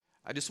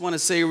I just want to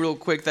say real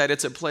quick that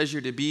it's a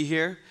pleasure to be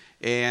here,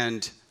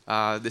 and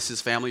this is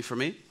family for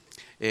me.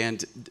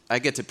 And I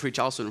get to preach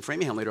also in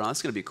Framingham later on.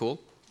 That's going to be cool.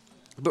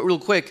 But real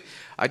quick,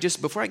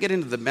 before I get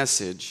into the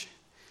message,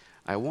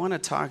 I want to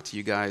talk to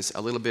you guys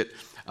a little bit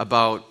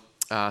about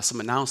some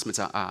announcements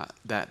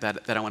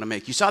that I want to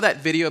make. You saw that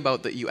video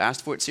about the You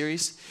Asked For It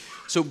series?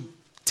 So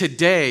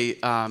today,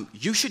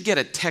 you should get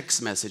a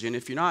text message, and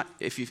if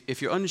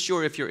you're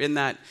unsure if you're in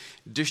that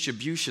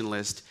distribution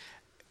list,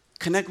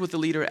 connect with the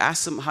leader,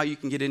 ask them how you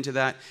can get into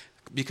that,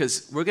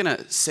 because we're going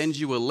to send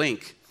you a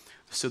link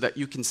so that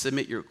you can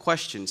submit your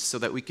questions so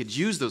that we could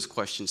use those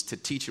questions to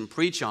teach and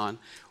preach on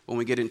when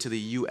we get into the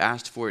You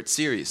Asked For It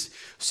series.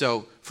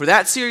 So for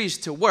that series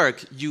to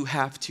work, you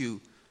have to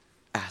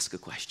ask a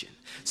question.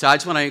 So I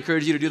just want to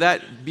encourage you to do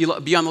that.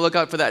 Be on the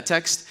lookout for that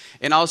text.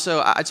 And also,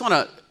 I just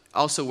want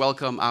to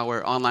welcome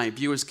our online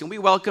viewers. Can we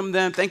welcome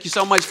them? Thank you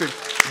so much for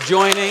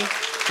joining,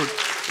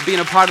 for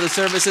being a part of the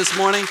service this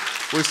morning.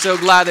 We're so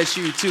glad that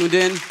you tuned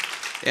in.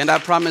 And I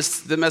promise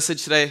the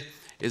message today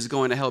is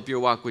going to help your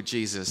walk with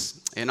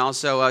Jesus. And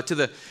also to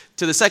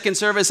the second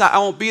service, I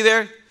won't be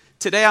there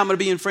today. I'm going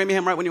to be in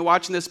Framingham right when you're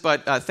watching this.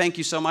 But thank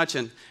you so much,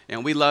 and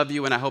we love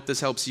you, and I hope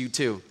this helps you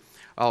too.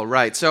 All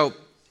right. So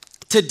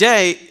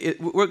today,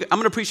 I'm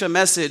going to preach a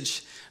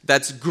message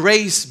that's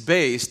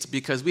grace-based,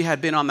 because we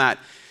had been on that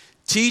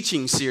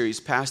teaching series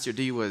Pastor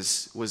D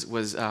was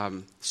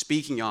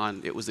speaking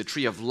on. It was the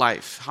Tree of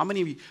Life. How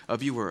many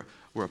of you were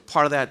a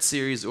part of that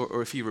series,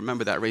 or if you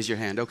remember that, raise your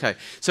hand. Okay,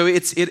 so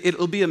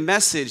it'll be a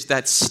message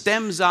that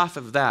stems off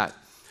of that,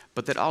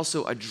 but that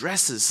also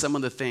addresses some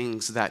of the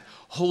things that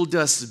hold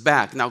us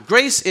back. Now,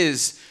 grace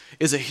is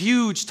a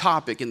huge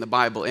topic in the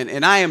Bible,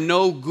 and I am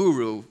no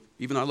guru,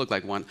 even though I look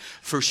like one,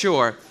 for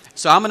sure.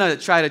 So I'm going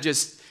to try to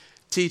just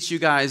teach you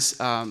guys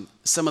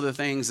some of the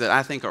things that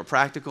I think are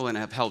practical and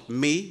have helped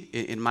me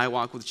in my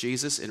walk with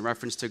Jesus in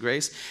reference to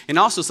grace, and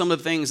also some of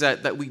the things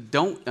that we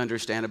don't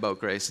understand about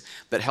grace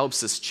that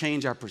helps us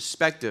change our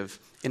perspective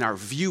in our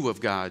view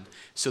of God,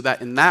 so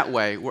that in that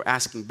way we're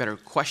asking better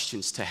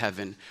questions to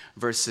heaven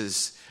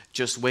versus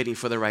just waiting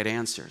for the right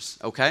answers.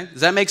 Okay?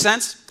 Does that make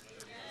sense?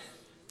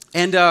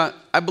 And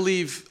I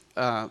believe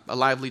a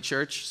lively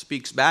church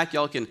speaks back.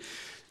 Y'all can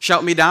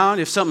shout me down.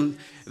 If something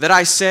that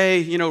I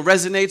say,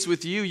 resonates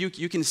with you,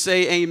 you can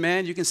say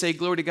amen. You can say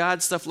glory to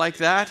God, stuff like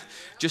that,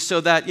 just so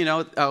that,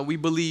 we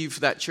believe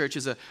that church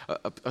is a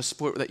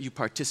sport that you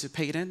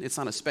participate in. It's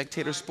not a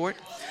spectator sport.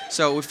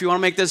 So if you want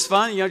to make this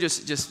fun,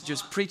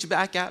 just preach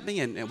back at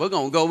me, and we're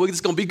going to go.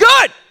 It's going to be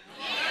good.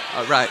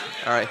 All right,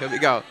 here we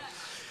go.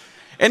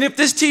 And if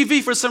this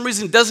TV for some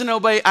reason doesn't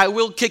obey, I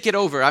will kick it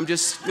over. I'm going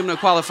to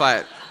qualify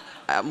it.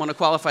 I'm going to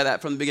qualify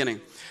that from the beginning.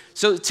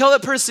 So tell the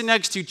person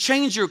next to you,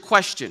 change your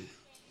question.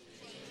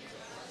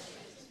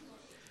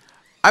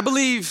 I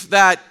believe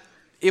that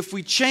if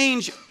we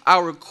change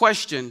our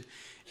question,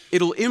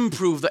 it'll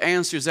improve the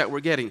answers that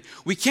we're getting.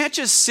 We can't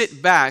just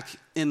sit back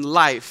in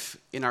life,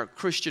 in our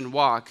Christian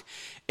walk,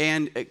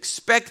 and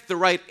expect the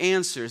right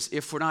answers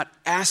if we're not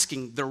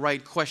asking the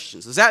right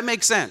questions. Does that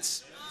make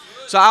sense?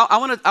 So I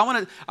want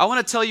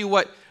to tell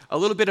you a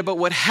little bit about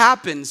what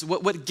happens,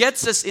 what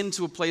gets us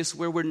into a place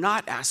where we're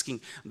not asking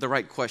the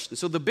right questions.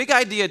 So the big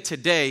idea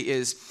today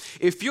is,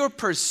 if your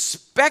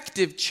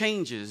perspective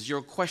changes,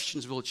 your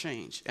questions will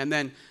change. And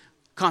then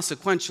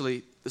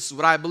consequentially, this is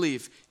what I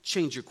believe,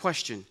 change your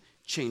question,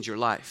 change your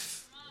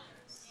life.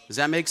 Does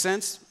that make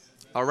sense?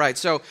 All right,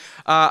 so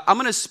I'm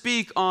going to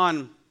speak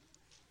on,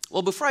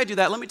 well, before I do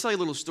that, let me tell you a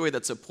little story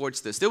that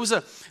supports this. There was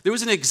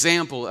an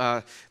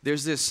example.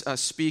 There's this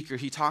speaker.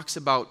 He talks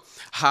about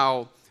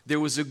how there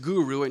was a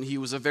guru, and he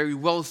was a very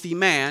wealthy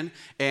man,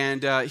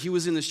 and he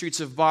was in the streets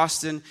of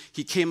Boston.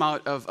 He came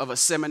out of a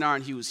seminar,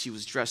 and he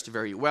was dressed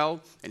very well,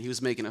 and he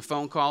was making a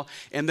phone call.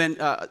 And then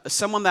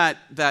someone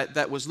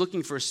that was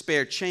looking for a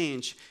spare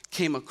change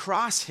came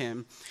across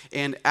him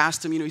and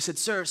asked him, he said,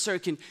 sir,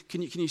 can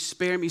you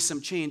spare me some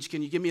change?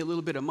 Can you give me a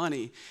little bit of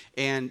money?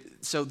 And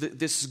so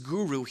this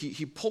guru,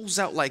 he pulls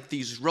out like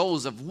these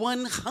rolls of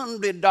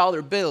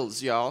 $100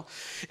 bills, y'all.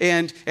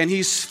 And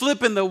he's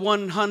flipping the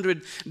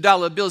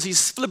 $100 bills.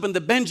 He's flipping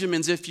the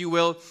Benjamins, if you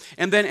will.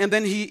 And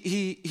then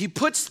he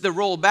puts the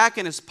roll back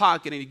in his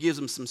pocket, and he gives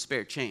him some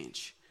spare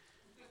change.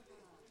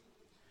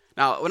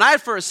 Now, when I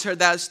first heard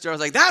that story, I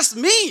was like, that's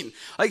mean.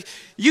 Like,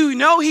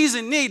 he's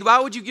in need. Why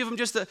would you give him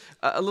just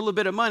a little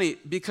bit of money?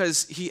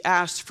 Because he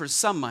asked for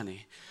some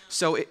money.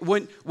 So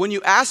when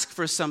you ask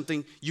for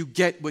something, you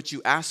get what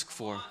you ask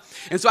for.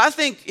 And so I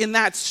think in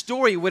that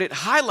story, what it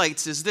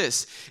highlights is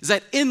this, is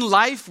that in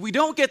life, we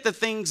don't get the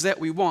things that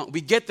we want. We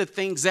get the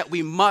things that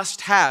we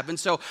must have. And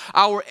so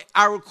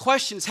our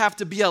questions have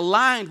to be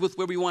aligned with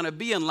where we want to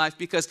be in life,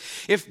 because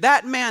if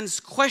that man's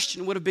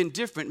question would have been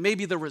different,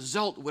 maybe the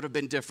result would have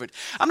been different.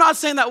 I'm not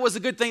saying that was a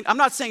good thing. I'm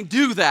not saying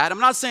do that.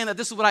 I'm not saying that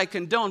this is what I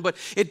condone, but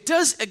it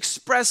does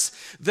express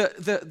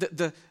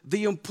the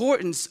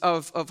importance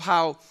of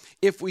how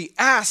if we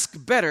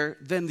ask better,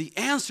 then the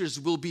answers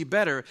will be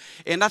better.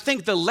 And I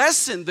think the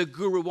lesson the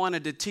guru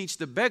wanted to teach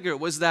the beggar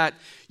was that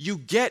you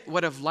get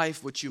what of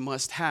life what you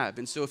must have.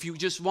 And so if you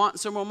just want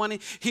some more money,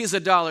 here's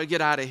 $1,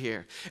 get out of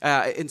here.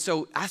 And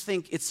so I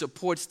think it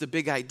supports the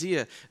big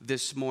idea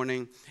this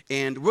morning.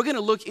 And we're going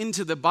to look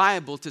into the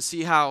Bible to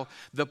see how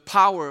the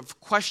power of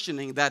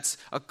questioning, that's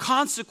a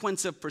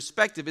consequence of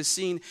perspective, is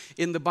seen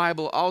in the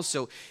Bible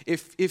also.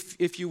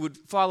 If you would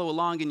follow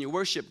along in your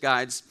worship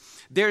guides,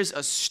 there's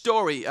a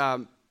story.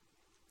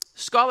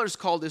 Scholars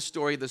call this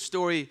story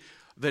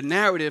the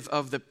narrative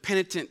of the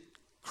penitent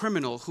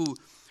criminal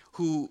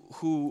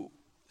who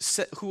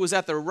was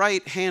at the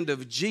right hand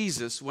of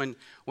Jesus when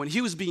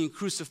he was being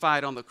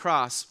crucified on the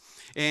cross.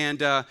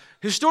 And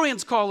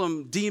historians call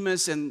him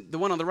Demas, and the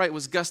one on the right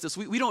was Augustus.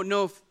 We don't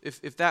know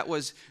if that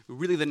was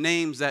really the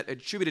names that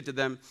attributed to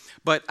them.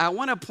 But I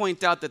want to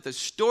point out that the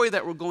story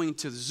that we're going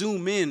to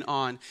zoom in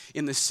on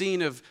in the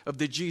scene of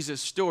the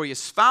Jesus story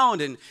is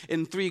found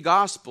in 3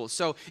 Gospels.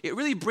 So it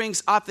really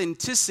brings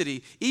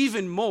authenticity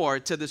even more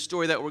to the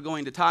story that we're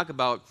going to talk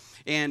about.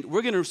 And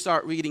we're going to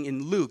start reading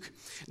in Luke.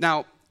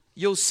 Now,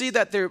 you'll see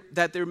that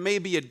there may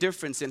be a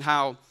difference in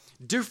how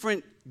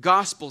different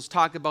Gospels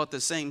talk about the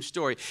same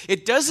story.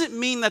 It doesn't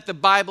mean that the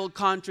Bible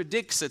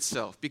contradicts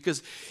itself,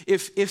 because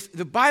if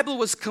the Bible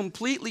was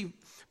completely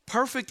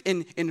perfect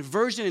in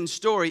version and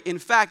story, in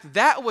fact,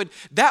 that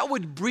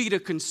would breed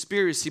a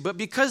conspiracy. But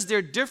because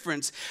they're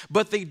different,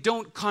 but they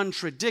don't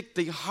contradict,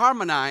 they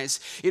harmonize,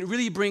 it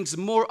really brings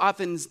more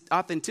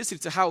authenticity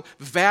to how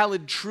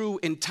valid, true,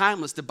 and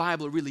timeless the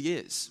Bible really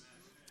is.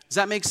 Does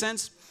that make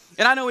sense?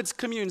 And I know it's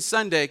Communion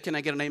Sunday. Can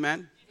I get an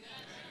amen?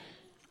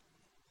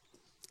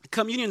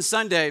 Communion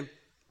Sunday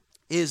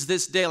is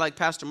this day, like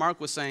Pastor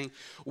Mark was saying,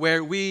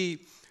 where we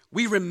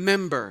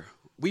remember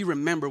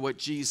what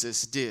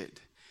Jesus did.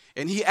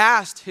 And he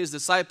asked his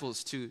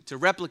disciples to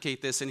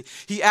replicate this, and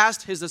he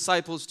asked his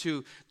disciples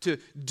to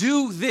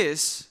do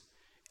this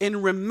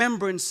in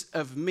remembrance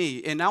of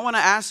me. And I want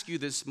to ask you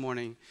this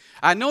morning,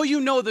 I know you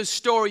know the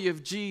story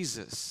of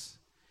Jesus,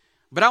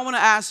 but I want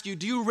to ask you,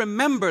 do you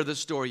remember the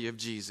story of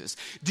Jesus?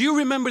 Do you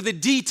remember the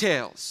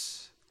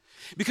details?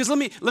 Because let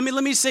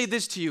me say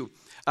this to you.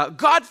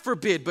 God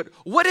forbid, but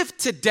what if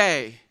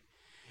today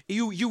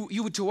you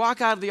were to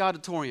walk out of the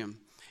auditorium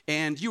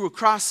and you were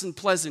crossing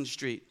Pleasant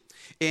Street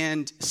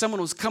and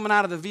someone was coming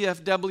out of the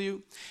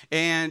VFW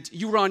and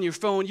you were on your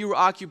phone, you were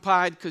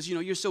occupied because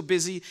you're so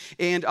busy,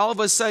 and all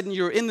of a sudden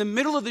you're in the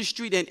middle of the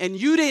street and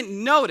you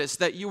didn't notice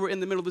that you were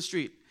in the middle of the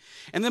street.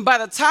 And then by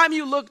the time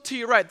you look to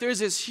your right, there's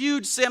this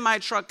huge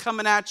semi-truck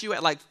coming at you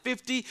at like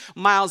 50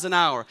 miles an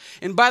hour.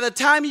 And by the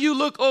time you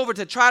look over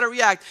to try to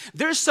react,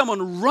 there's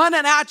someone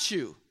running at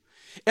you.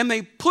 And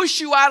they push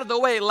you out of the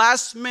way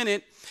last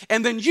minute,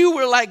 and then you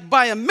were like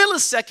by a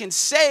millisecond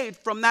saved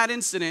from that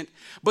incident,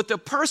 but the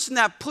person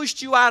that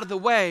pushed you out of the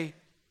way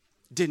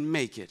didn't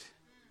make it.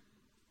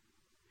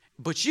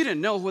 But you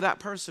didn't know who that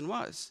person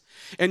was.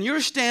 And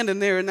you're standing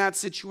there in that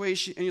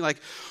situation, and you're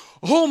like,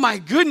 oh my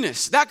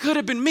goodness, that could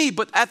have been me.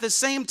 But at the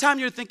same time,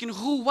 you're thinking,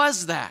 who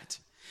was that?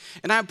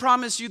 And I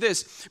promise you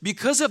this,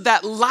 because of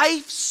that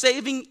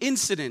life-saving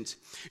incident,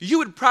 you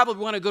would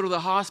probably want to go to the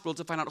hospital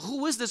to find out,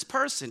 who is this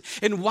person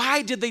and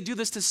why did they do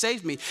this to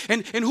save me?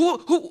 And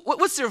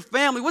what's their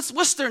family?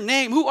 What's their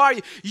name? Who are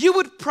you? You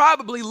would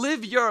probably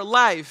live your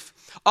life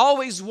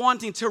always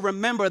wanting to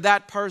remember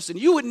that person.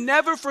 You would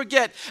never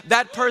forget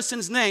that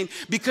person's name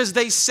because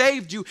they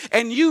saved you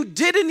and you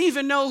didn't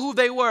even know who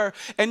they were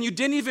and you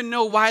didn't even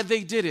know why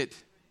they did it.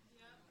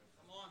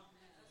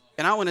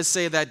 And I want to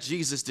say that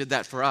Jesus did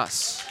that for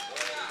us.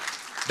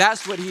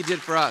 That's what he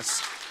did for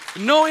us.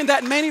 Knowing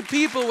that many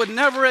people would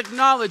never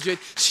acknowledge it,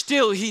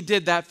 still he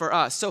did that for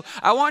us. So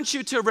I want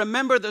you to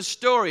remember the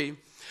story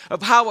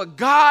of how a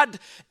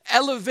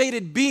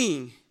God-elevated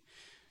being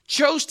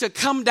chose to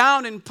come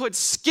down and put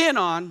skin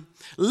on,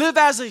 live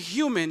as a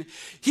human.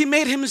 He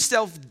made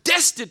himself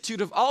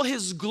destitute of all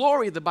his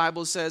glory, the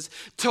Bible says,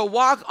 to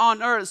walk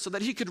on earth so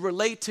that he could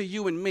relate to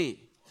you and me.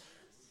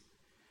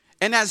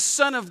 And as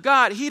Son of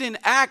God, he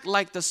didn't act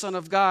like the Son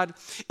of God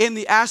in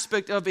the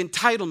aspect of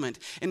entitlement.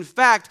 In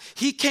fact,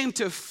 he came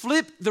to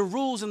flip the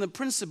rules and the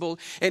principle,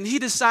 and he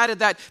decided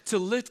that to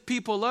lift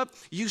people up,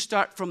 you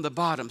start from the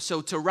bottom. So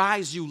to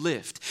rise, you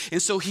lift.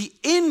 And so he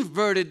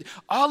inverted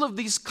all of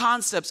these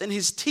concepts, and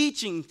his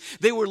teaching,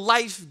 they were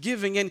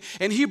life-giving, and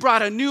he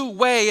brought a new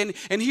way,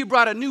 and he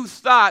brought a new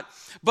thought.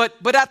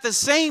 But at the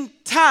same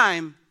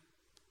time,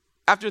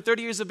 after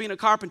 30 years of being a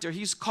carpenter,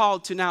 he's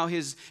called to now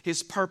his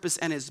purpose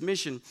and his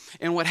mission.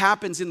 And what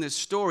happens in this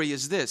story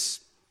is this.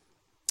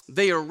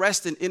 They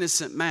arrest an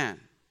innocent man.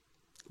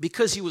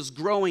 Because he was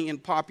growing in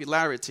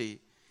popularity,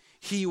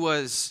 he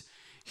was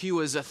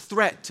a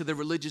threat to the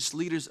religious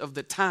leaders of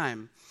the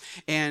time.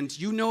 And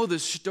you know the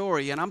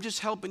story, and I'm just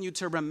helping you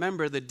to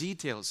remember the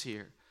details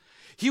here.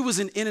 He was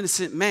an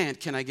innocent man.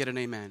 Can I get an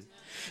amen?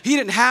 He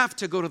didn't have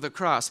to go to the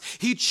cross.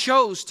 He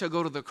chose to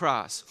go to the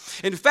cross.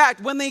 In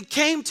fact, when they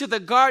came to the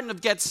Garden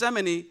of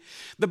Gethsemane,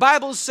 the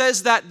Bible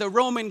says that the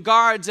Roman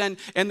guards and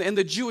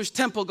the Jewish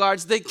temple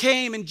guards, they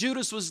came and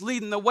Judas was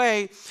leading the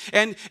way,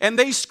 and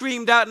they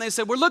screamed out and they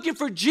said, "We're looking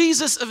for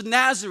Jesus of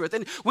Nazareth."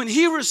 And when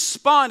he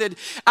responded,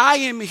 "I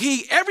am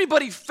he,"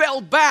 everybody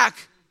fell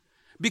back.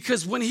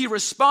 Because when he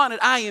responded,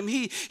 "I am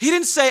he," he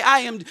didn't say, I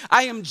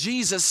am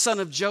Jesus,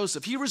 son of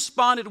Joseph. He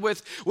responded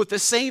with the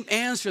same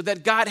answer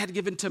that God had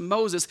given to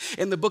Moses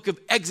in the book of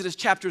Exodus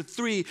chapter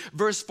 3,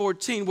 verse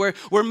 14, where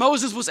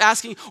Moses was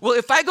asking, "Well,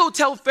 if I go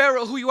tell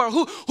Pharaoh who you are,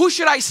 who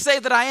should I say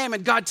that I am?"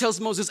 And God tells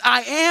Moses,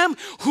 "I am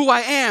who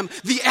I am,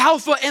 the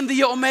Alpha and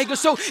the Omega."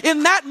 So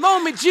in that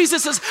moment,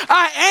 Jesus says,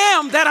 "I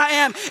am that I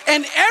am."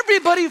 And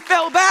everybody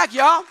fell back,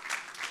 y'all.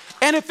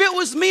 And if it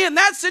was me in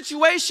that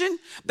situation,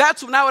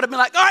 that's when I would have been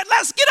like, "All right,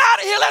 let's get out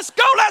of here. Let's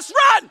go. Let's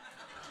run."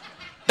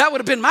 That would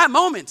have been my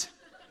moment.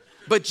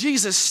 But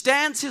Jesus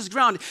stands his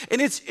ground.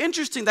 And it's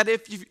interesting that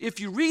if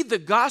you read the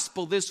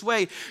gospel this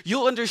way,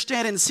 you'll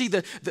understand and see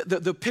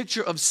the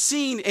picture of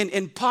scene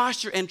and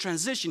posture and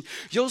transition.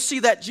 You'll see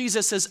that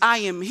Jesus says, "I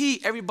am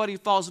he." Everybody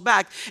falls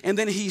back. And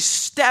then he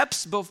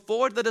steps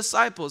before the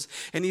disciples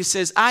and he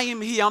says, "I am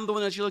he. I'm the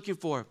one that you're looking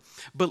for.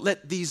 But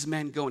let these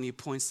men go." And he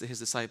points to his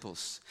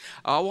disciples.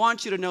 I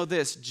want you to know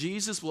this.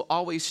 Jesus will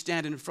always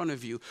stand in front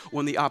of you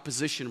when the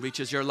opposition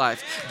reaches your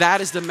life. That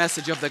is the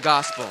message of the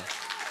gospel.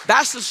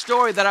 That's the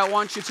story that I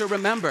want you to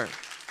remember.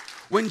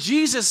 When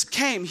Jesus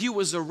came, he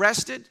was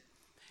arrested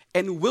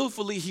and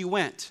willfully he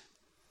went.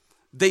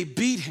 They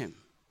beat him.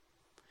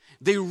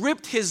 They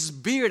ripped his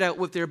beard out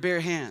with their bare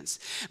hands.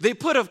 They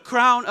put a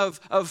crown of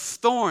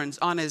thorns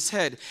on his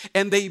head,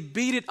 and they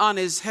beat it on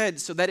his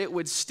head so that it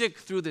would stick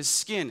through the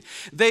skin.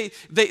 They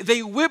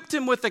whipped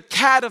him with a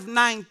cat of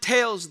nine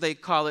tails, they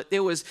call it.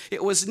 It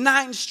was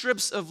 9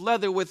 strips of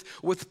leather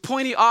with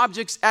pointy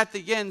objects at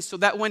the end, so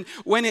that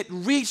when it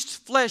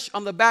reached flesh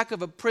on the back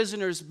of a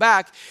prisoner's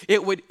back,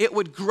 it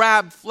would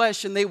grab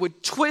flesh, and they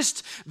would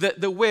twist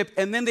the whip,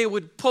 and then they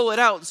would pull it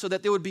out so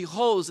that there would be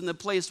holes in the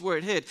place where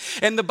it hit.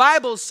 And the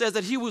Bible says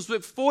that he was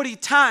whipped 40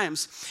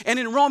 times. And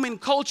in Roman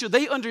culture,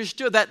 they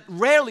understood that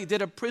rarely did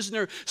a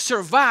prisoner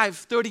survive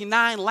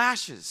 39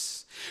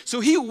 lashes. So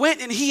he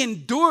went and he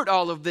endured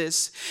all of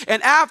this.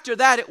 And after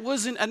that, it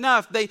wasn't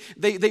enough.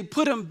 They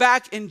put him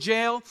back in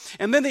jail.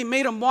 And then they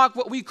made him walk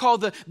what we call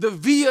the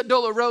Via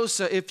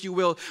Dolorosa, if you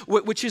will,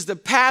 which is the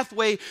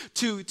pathway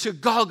to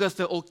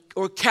Golgotha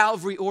or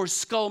Calvary or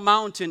Skull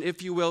Mountain,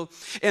 if you will.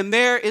 And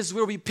there is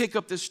where we pick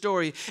up the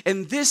story.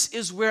 And this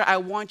is where I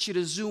want you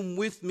to zoom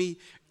with me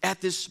at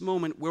this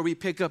moment, where we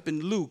pick up in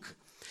Luke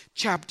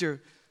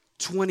chapter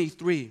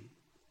 23.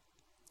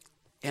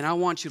 And I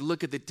want you to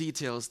look at the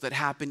details that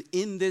happen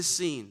in this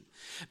scene.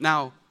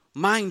 Now,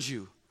 mind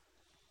you,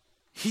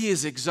 he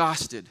is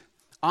exhausted.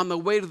 On the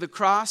way to the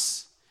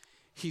cross,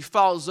 he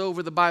falls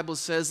over, the Bible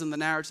says in the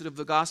narrative of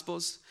the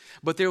Gospels.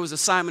 But there was a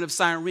Simon of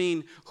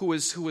Cyrene who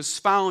was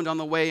found on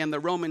the way, and the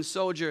Roman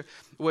soldier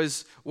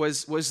was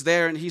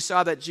there, and he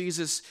saw that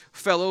Jesus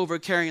fell over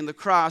carrying the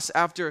cross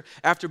after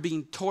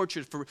being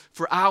tortured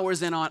for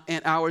hours and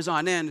hours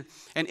on end,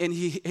 and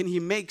he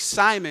makes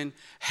Simon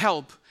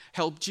help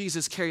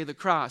Jesus carry the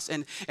cross.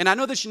 And I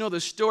know that you know the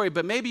story,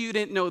 but maybe you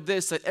didn't know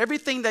this, that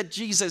everything that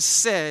Jesus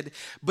said,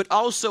 but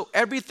also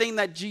everything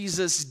that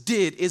Jesus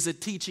did is a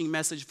teaching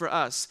message for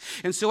us.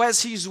 And so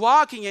as he's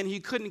walking and he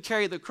couldn't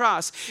carry the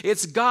cross,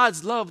 it's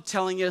God's love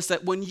telling us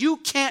that when you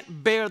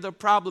can't bear the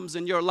problems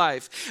in your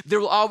life, there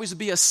will always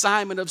be a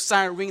Simon of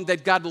Cyrene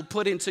that God will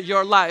put into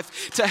your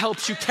life to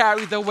help you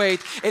carry the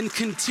weight and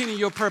continue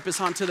your purpose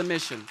onto the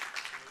mission.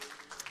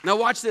 Now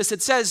watch this.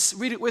 It says,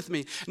 read it with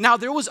me. Now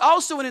there was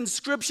also an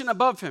inscription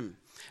above him.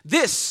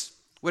 This,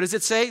 what does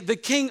it say? The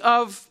King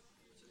of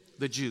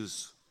the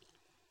Jews.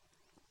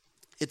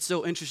 It's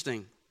so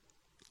interesting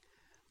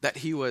that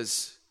he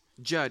was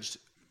judged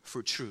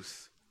for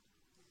truth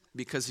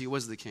because he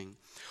was the king.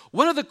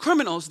 One of the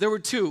criminals, there were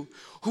 2,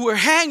 who were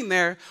hanging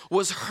there,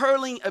 was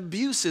hurling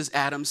abuses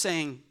at him,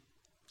 saying,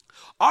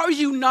 "Are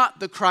you not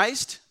the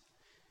Christ?"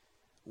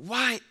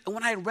 Why?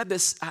 When I read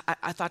this,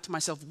 I thought to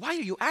myself, why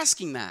are you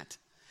asking that?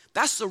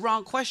 That's the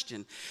wrong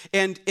question.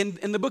 And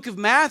in the book of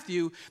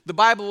Matthew, the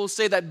Bible will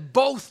say that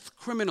both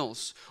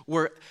criminals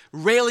were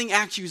railing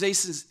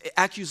accusations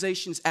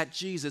at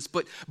Jesus.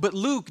 But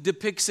Luke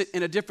depicts it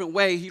in a different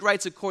way. He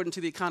writes according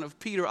to the account of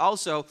Peter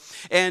also.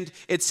 And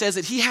it says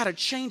that he had a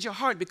change of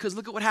heart, because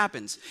look at what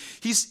happens.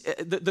 He's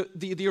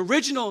the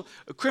original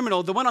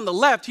criminal, the one on the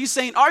left, he's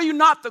saying, "Are you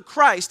not the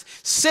Christ?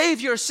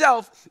 Save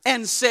yourself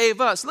and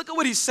save us." Look at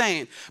what he's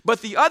saying. But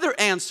the other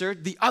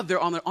answered, the other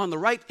on the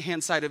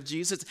right-hand side of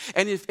Jesus,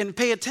 and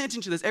pay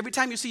attention to this. Every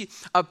time you see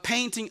a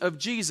painting of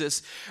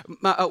Jesus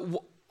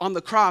on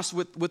the cross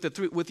with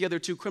the other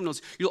 2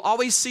 criminals, you'll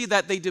always see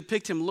that they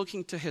depict him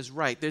looking to his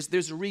right.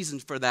 There's a reason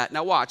for that.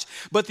 Now watch.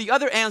 But the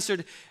other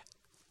answered,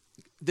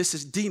 this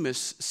is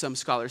Demas, some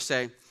scholars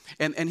say,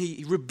 and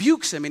he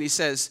rebukes him and he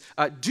says,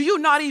 "Do you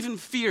not even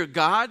fear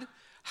God?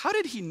 How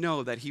did he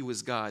know that he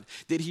was God?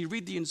 Did he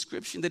read the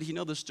inscription? Did he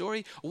know the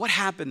story? What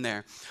happened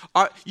there?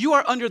 You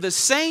are under the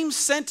same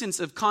sentence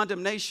of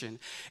condemnation,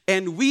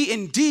 and we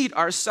indeed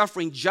are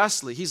suffering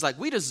justly. He's like,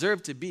 we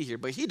deserve to be here,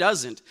 but he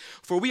doesn't.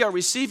 For we are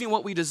receiving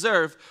what we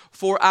deserve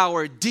for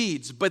our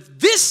deeds.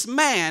 But this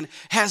man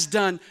has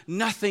done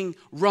nothing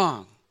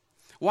wrong.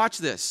 Watch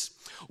this.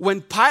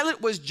 When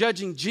Pilate was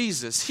judging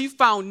Jesus, he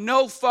found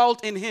no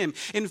fault in him.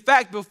 In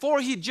fact,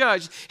 before he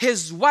judged,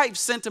 his wife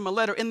sent him a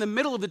letter in the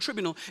middle of the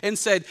tribunal and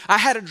said, I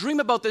had a dream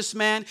about this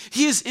man.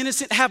 He is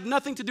innocent, have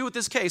nothing to do with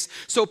this case.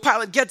 So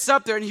Pilate gets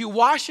up there and he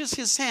washes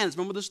his hands.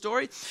 Remember the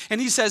story? And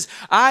he says,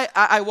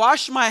 I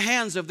wash my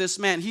hands of this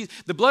man.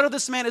 The blood of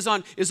this man is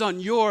on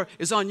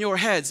your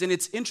heads. And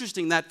it's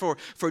interesting that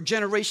for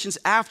generations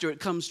after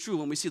it comes true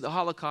when we see the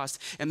Holocaust,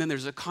 and then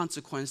there's a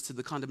consequence to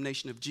the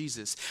condemnation of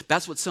Jesus.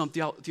 That's what some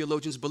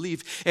theologians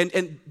believe.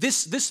 And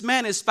this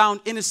man is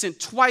found innocent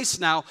twice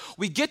now.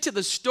 We get to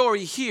the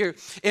story here,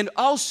 and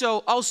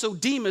also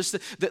Demas,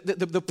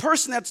 the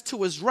person that's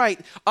to his right,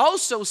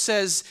 also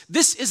says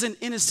this is an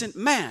innocent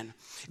man.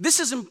 This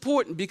is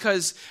important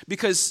because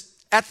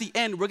at the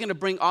end, we're going to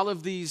bring all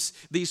of these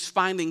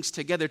findings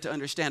together to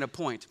understand a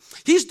point.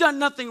 He's done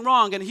nothing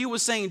wrong, and he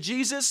was saying,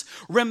 Jesus,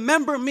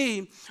 remember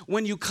me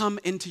when you come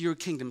into your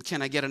kingdom.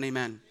 Can I get an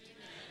amen?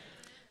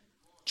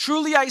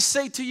 Truly I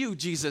say to you,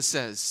 Jesus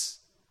says.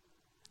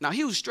 Now,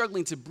 he was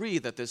struggling to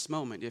breathe at this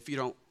moment, if you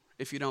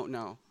don't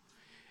know.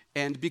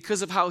 And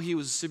because of how he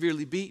was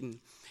severely beaten,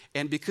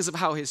 and because of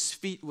how his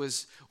feet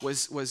was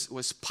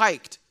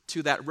piked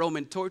to that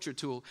Roman torture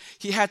tool,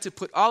 he had to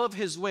put all of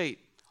his weight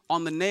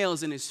on the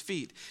nails in his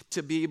feet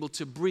to be able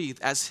to breathe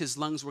as his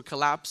lungs were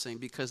collapsing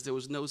because there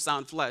was no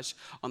sound flesh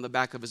on the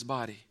back of his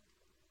body.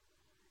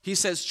 He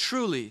says,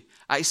 truly,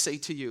 I say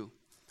to you,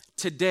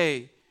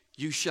 today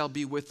you shall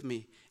be with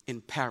me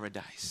in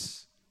paradise.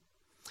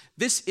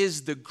 This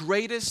is the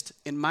greatest,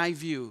 in my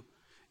view,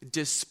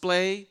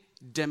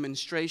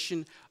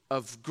 demonstration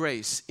of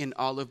grace in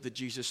all of the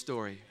Jesus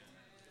story.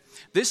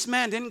 This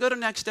man didn't go to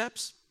next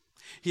steps.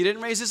 He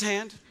didn't raise his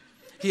hand.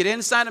 He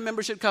didn't sign a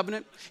membership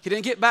covenant. He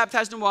didn't get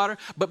baptized in water.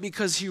 But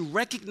because he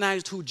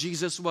recognized who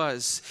Jesus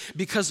was,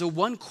 because of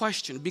one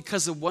question,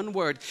 because of one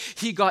word,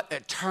 he got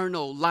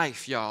eternal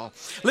life, y'all.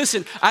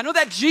 Listen, I know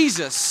that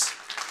Jesus,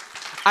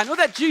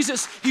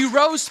 he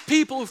rose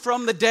people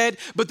from the dead,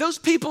 but those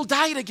people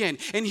died again.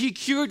 And he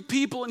cured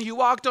people, and he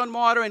walked on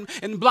water,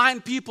 and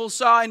blind people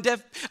saw, and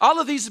deaf, all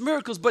of these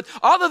miracles. But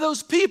all of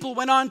those people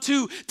went on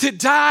to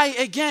die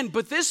again.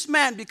 But this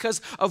man, because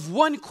of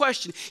one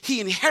question, he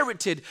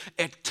inherited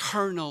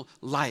eternal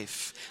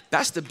life.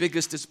 That's the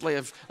biggest display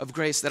of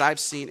grace that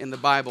I've seen in the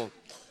Bible,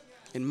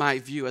 in my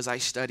view, as I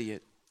study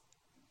it.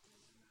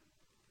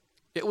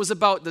 It was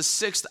about the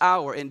 6th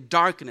hour, and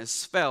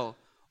darkness fell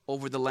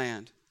over the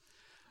land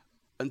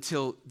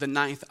until the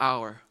 9th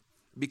hour,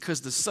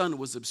 because the sun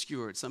was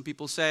obscured. Some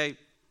people say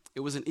it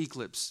was an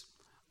eclipse.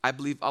 I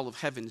believe all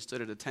of heaven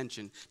stood at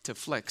attention to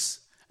flex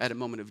at a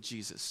moment of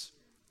Jesus.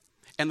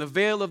 And the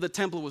veil of the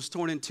temple was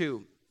torn in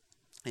two,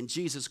 and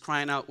Jesus,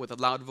 crying out with a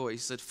loud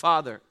voice, said,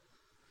 Father,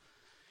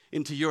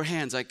 into your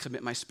hands I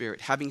commit my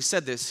spirit. Having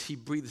said this, he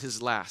breathed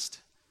his last.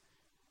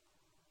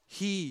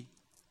 He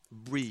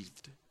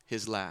breathed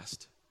his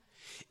last.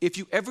 If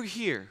you ever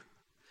hear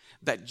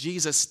that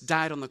Jesus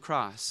died on the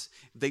cross,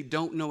 they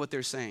don't know what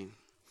they're saying.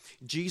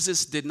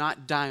 Jesus did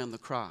not die on the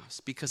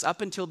cross, because up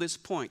until this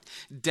point,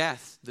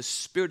 death, the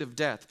spirit of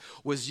death,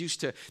 was used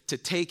to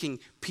taking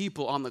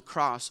people on the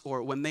cross,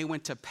 or when they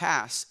went to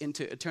pass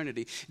into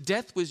eternity.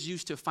 Death was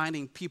used to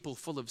finding people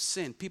full of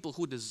sin, people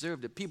who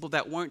deserved it, people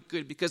that weren't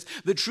good, because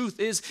the truth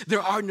is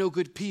there are no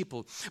good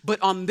people.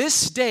 But on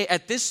this day,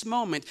 at this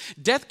moment,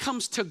 death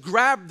comes to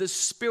grab the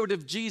spirit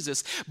of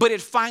Jesus, but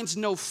it finds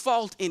no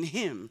fault in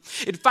him.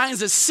 It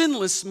finds a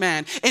sinless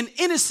man, an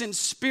innocent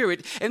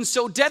spirit, and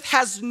so death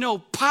has no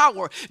power.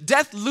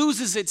 Death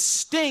loses its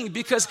sting,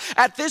 because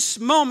at this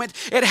moment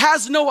it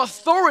has no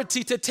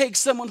authority to take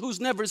someone who's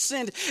never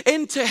sinned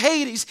into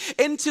Hades,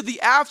 into the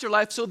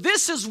afterlife. So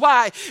this is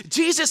why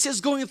Jesus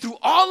is going through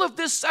all of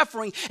this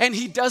suffering and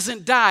he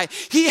doesn't die.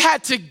 He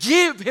had to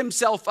give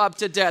himself up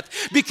to death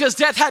because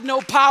death had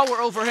no power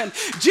over him.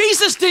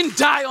 Jesus didn't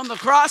die on the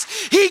cross.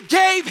 He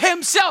gave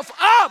himself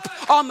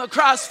up on the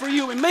cross for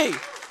you and me.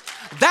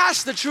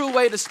 That's the true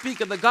way to speak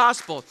of the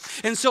gospel.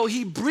 And so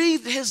he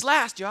breathed his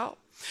last, y'all.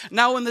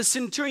 Now, when the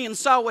centurion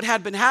saw what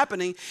had been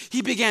happening,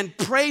 he began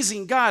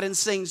praising God and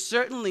saying,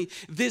 certainly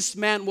this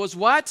man was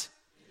what?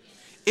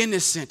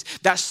 Innocent.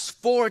 That's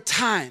 4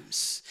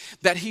 times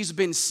that he's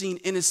been seen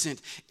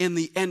innocent in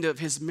the end of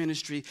his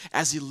ministry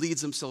as he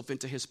leads himself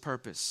into his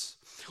purpose.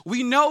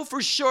 We know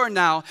for sure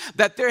now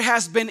that there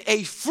has been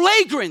a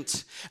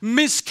flagrant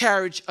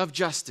miscarriage of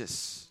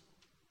justice.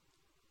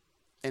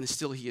 And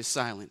still he is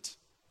silent.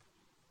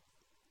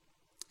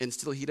 And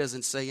still he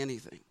doesn't say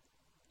anything.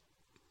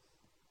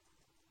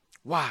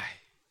 Why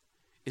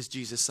is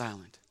Jesus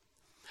silent?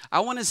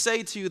 I want to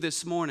say to you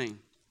this morning,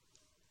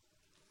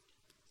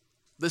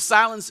 the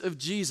silence of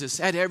Jesus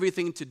had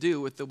everything to do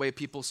with the way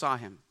people saw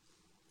him.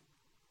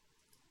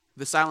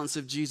 the silence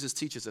of Jesus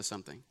teaches us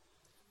something.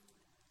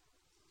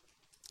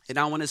 And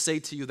I want to say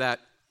to you that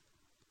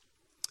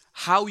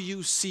how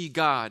you see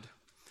God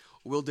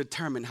will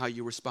determine how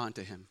you respond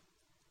to him.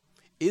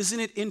 Isn't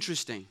it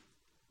interesting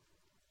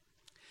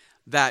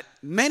that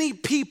many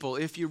people,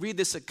 if you read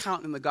this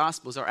account in the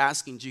Gospels, are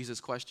asking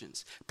Jesus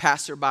questions?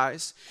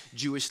 Passerbys,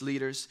 Jewish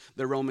leaders,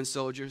 the Roman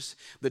soldiers,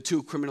 the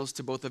two criminals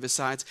to both of his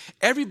sides.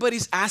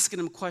 Everybody's asking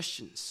him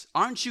questions.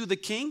 Aren't you the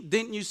king?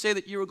 Didn't you say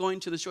that you were going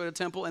to destroy the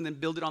temple and then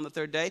build it on the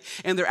third day?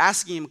 And they're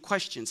asking him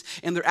questions,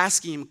 and they're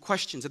asking him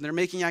questions, and they're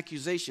making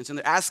accusations, and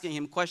they're asking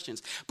him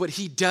questions. But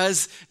he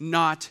does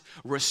not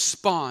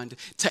respond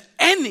to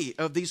any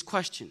of these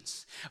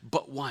questions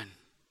but one.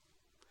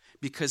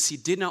 Because he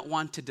did not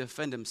want to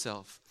defend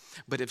himself.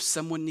 But if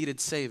someone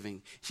needed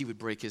saving, he would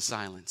break his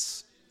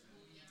silence.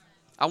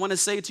 I want to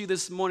say to you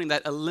this morning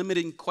that a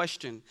limiting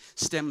question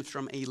stems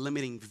from a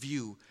limiting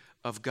view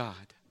of God.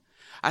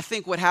 I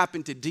think what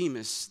happened to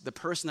Demas, the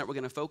person that we're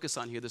going to focus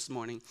on here this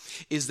morning,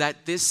 is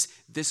that this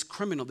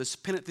criminal, this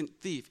penitent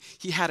thief,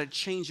 he had a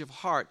change of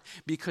heart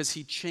because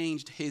he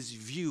changed his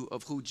view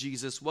of who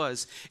Jesus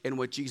was and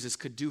what Jesus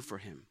could do for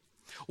him.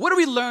 What do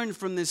we learn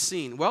from this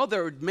scene? Well,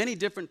 there are many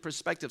different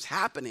perspectives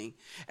happening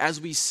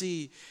as we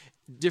see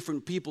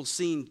different people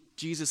seeing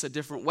Jesus a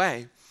different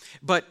way.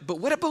 But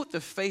what about the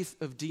faith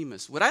of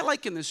Demas? What I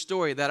like in this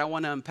story that I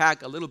want to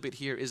unpack a little bit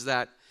here is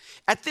that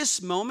at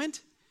this moment,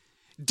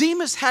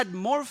 Demas had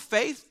more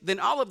faith than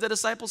all of the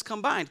disciples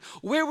combined.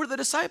 Where were the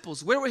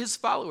disciples? Where were his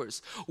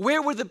followers? Where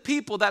were the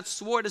people that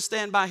swore to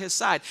stand by his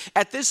side?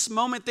 At this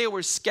moment, they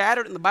were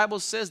scattered, and the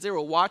Bible says they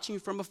were watching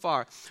from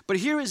afar. But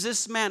here is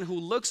this man who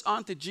looks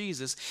onto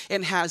Jesus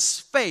and has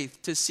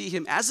faith to see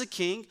him as a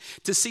king,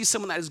 to see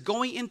someone that is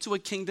going into a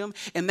kingdom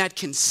and that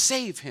can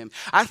save him.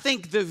 I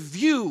think the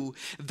view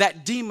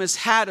that Demas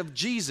had of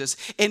Jesus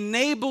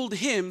enabled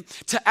him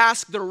to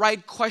ask the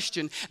right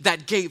question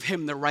that gave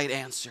him the right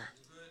answer.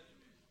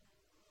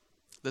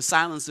 The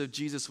silence of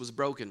Jesus was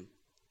broken.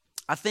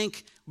 I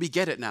think we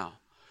get it now.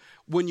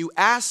 When you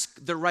ask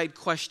the right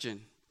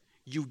question,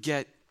 you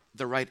get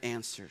the right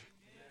answer.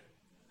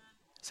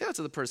 Say that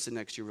to the person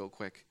next to you real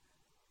quick.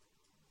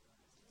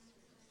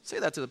 Say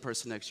that to the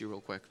person next to you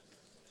real quick.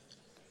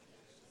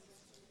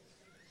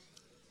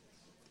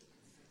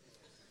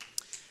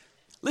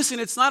 Listen,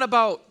 it's not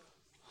about,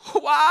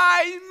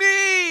 why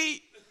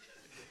me?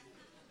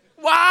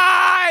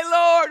 Why,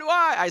 Lord,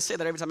 why? I say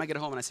that every time I get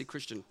home and I see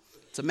Christian.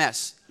 It's a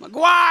mess. I'm like,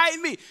 why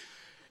me?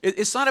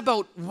 It's not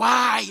about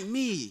why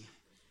me.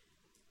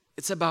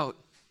 It's about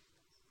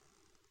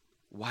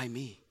why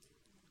me.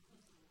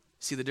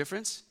 See the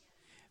difference?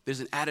 There's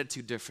an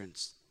attitude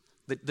difference.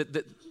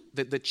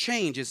 The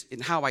change is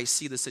in how I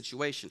see the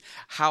situation,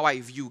 how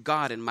I view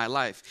God in my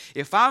life.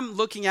 If I'm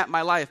looking at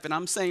my life and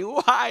I'm saying,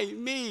 why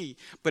me?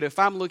 But if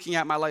I'm looking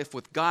at my life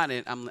with God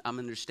and I'm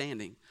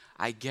understanding,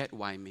 I get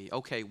why me.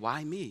 Okay,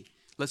 why me?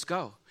 Let's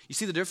go. You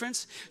see the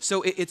difference?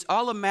 So it's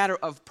all a matter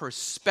of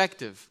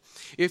perspective.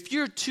 If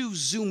you're too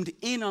zoomed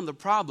in on the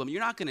problem, you're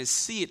not going to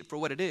see it for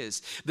what it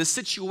is. The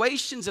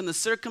situations and the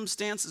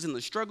circumstances and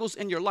the struggles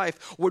in your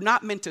life were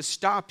not meant to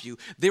stop you.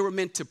 They were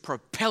meant to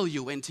propel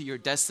you into your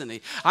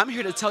destiny. I'm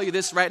here to tell you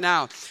this right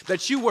now,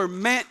 that you were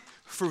meant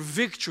for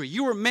victory.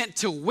 You were meant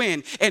to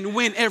win and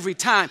win every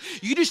time.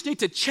 You just need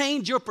to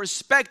change your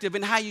perspective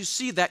and how you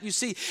see that. You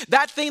see,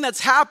 that thing that's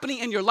happening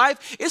in your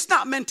life, it's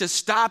not meant to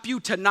stop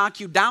you, to knock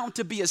you down,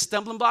 to be a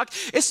stumbling block.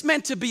 It's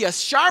meant to be a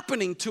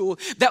sharpening tool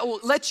that will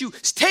let you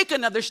take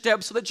another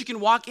step so that you can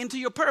walk into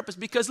your purpose.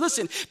 Because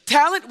listen,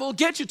 talent will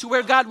get you to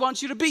where God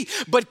wants you to be,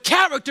 but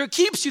character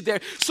keeps you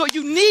there. So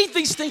you need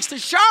these things to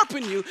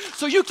sharpen you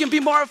so you can be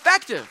more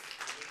effective.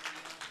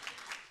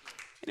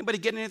 Anybody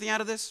getting anything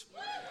out of this?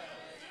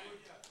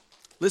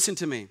 Listen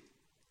to me.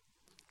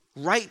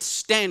 Right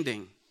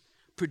standing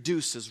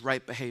produces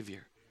right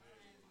behavior.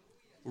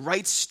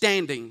 Right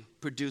standing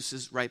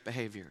produces right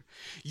behavior.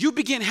 You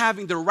begin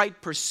having the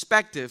right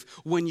perspective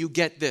when you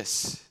get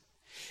this.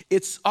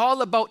 It's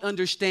all about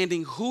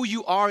understanding who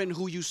you are and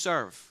who you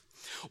serve.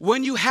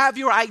 When you have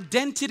your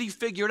identity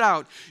figured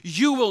out,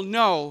 you will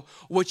know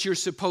what you're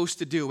supposed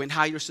to do and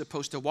how you're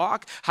supposed to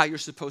walk, how you're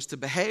supposed to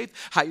behave,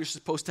 how you're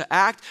supposed to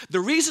act. The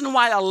reason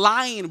why a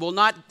lion will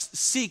not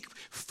seek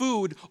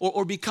food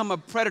or become a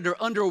predator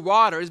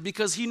underwater is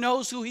because he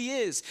knows who he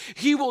is.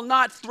 He will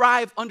not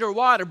thrive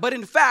underwater. But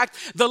in fact,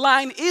 the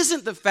lion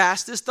isn't the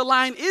fastest. The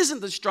lion isn't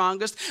the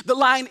strongest. The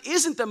lion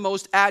isn't the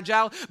most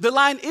agile. The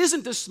lion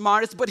isn't the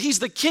smartest, but he's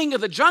the king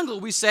of the jungle,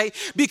 we say,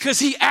 because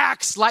he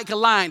acts like a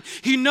lion.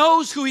 He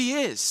knows who he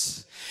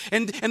is.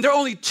 And there are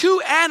only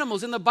two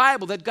animals in the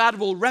Bible that God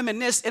will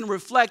reminisce and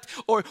reflect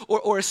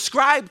or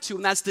ascribe to,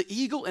 and that's the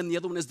eagle and the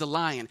other one is the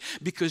lion,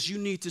 because you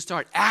need to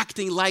start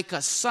acting like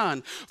a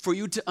son for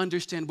you to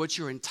understand what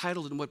you're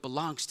entitled and what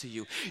belongs to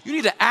you. You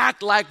need to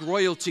act like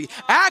royalty.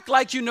 Act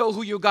like you know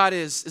who your God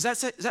is. Is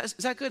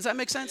that good? Does that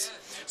make sense?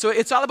 So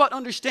it's all about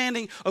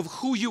understanding of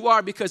who you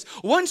are, because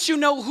once you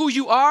know who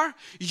you are,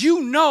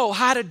 you know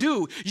how to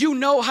do. You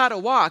know how to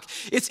walk.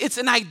 It's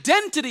an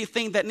identity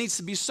thing that needs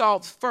to be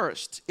solved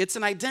first. It's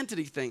an identity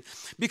identity thing.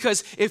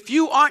 Because if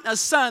you aren't a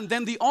son,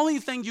 then the only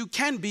thing you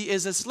can be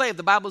is a slave.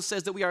 The Bible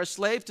says that we are a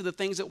slave to the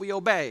things that we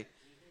obey.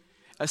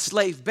 A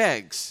slave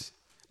begs.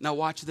 Now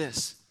watch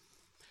this.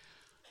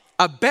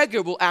 A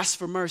beggar will ask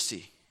for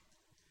mercy.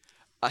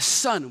 A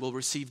son will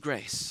receive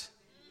grace.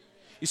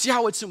 You see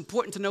how it's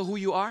important to know who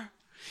you are?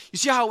 You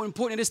see how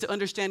important it is to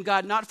understand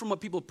God, not from what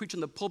people preach in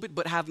the pulpit,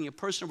 but having a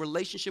personal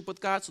relationship with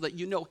God so that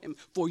you know him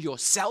for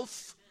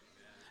yourself?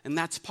 And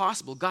that's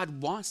possible.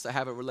 God wants to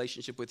have a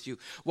relationship with you.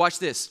 Watch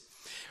this.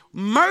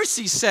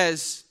 Mercy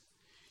says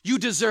you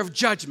deserve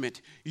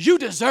judgment. You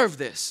deserve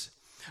this.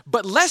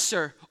 But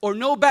lesser or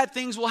no bad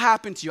things will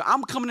happen to you.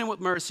 I'm coming in with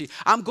mercy.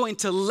 I'm going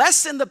to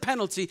lessen the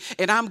penalty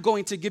and I'm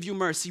going to give you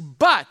mercy.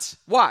 But,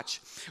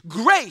 watch,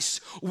 grace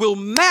will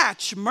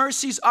match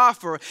mercy's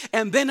offer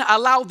and then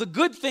allow the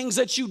good things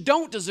that you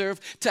don't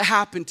deserve to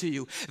happen to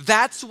you.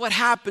 That's what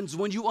happens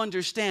when you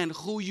understand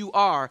who you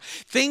are.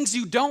 Things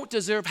you don't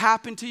deserve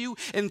happen to you,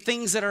 and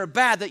things that are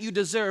bad that you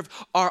deserve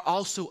are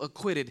also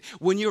acquitted.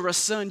 When you're a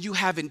son, you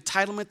have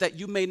entitlement that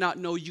you may not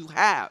know you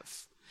have.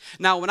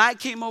 Now, when I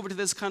came over to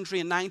this country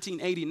in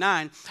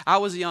 1989, I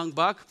was a young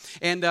buck,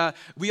 and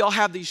we all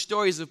have these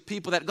stories of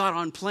people that got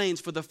on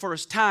planes for the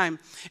first time.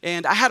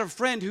 And I had a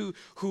friend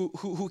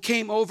who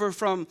came over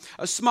from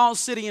a small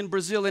city in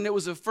Brazil, and it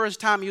was the first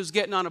time he was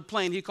getting on a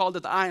plane. He called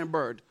it the Iron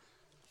Bird.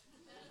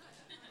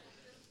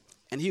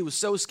 And he was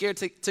so scared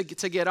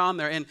to get on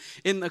there. And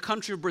in the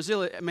country of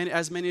Brazil,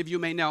 as many of you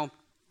may know,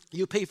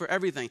 you pay for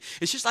everything.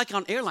 It's just like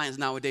on airlines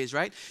nowadays,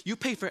 right? You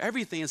pay for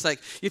everything. It's like,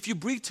 if you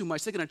breathe too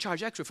much, they're going to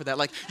charge extra for that.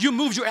 Like, you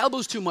moved your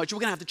elbows too much, we're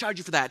going to have to charge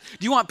you for that.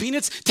 Do you want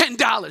peanuts?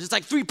 $10. It's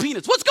like 3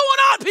 peanuts. What's going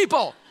on,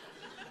 people?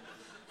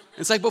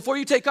 It's like, before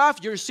you take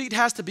off, your seat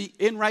has to be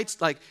in right,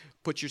 like,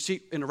 put your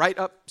seat in the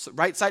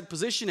right side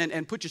position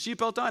and put your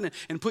seatbelt on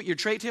and put your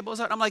tray tables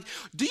out. I'm like,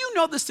 do you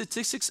know the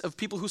statistics of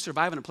people who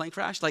survive in a plane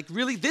crash? Like,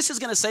 really, this is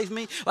going to save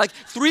me? Like,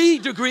 3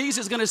 degrees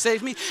is going to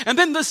save me? And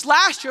then this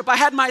last trip, I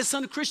had my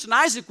son, Christian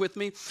Isaac, with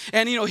me.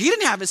 And, he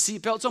didn't have a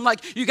seatbelt. So I'm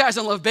like, you guys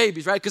don't love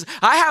babies, right? Because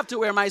I have to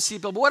wear my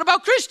seatbelt. But what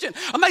about Christian?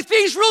 I'm like,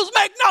 these rules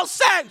make no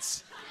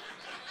sense.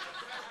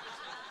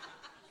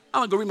 I'm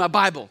going to go read my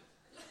Bible.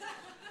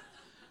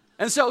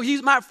 And so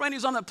my friend,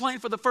 he's on the plane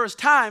for the first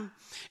time.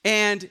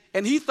 And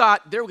he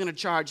thought they were going to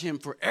charge him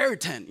for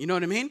airtime, you know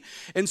what I mean?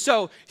 And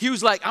so he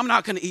was like, I'm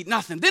not going to eat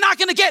nothing. They're not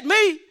going to get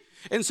me.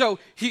 And so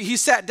he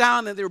sat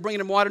down and they were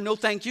bringing him water. No,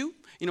 thank you.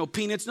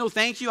 Peanuts, no,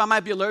 thank you. I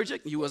might be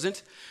allergic. He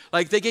wasn't.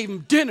 Like, they gave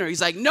him dinner.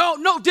 He's like,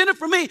 no, dinner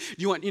for me. Do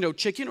you want,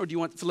 chicken, or do you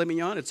want filet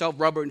mignon? It's all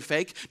rubber and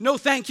fake. No,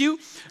 thank you.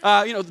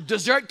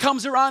 Dessert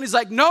comes around. He's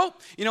like,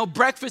 nope.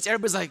 Breakfast,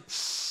 everybody's like,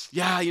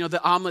 yeah,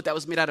 the omelet that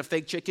was made out of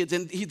fake chickens.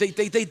 And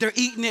they're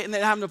eating it and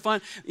they're having fun.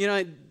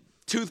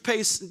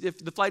 Toothpaste, if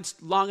the flight's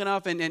long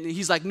enough, and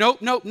he's like, nope.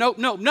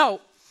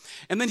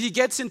 And then he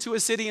gets into a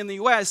city in the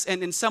U.S.,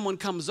 and someone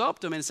comes up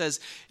to him and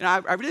says, I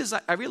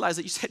realized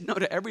that you said no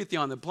to everything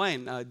on the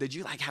plane. Did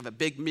you, have a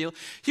big meal?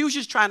 He was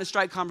just trying to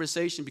strike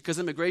conversation, because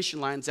immigration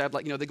lines have,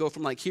 they go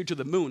from, here to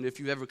the moon if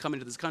you ever come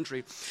into this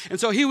country. And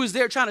so he was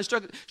there trying to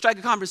strike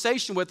a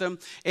conversation with him,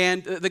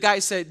 and the guy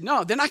said,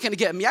 no, they're not going to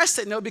get me. I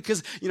said no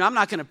because, I'm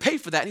not going to pay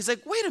for that. And he's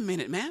like, wait a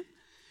minute, man.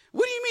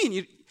 What do you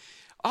mean?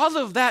 All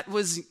of that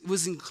was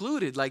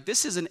included. Like,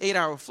 this is an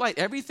 8-hour flight.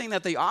 Everything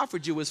that they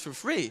offered you was for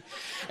free.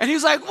 And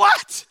he's like,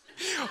 what?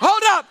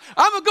 Hold up.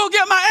 I'm going to go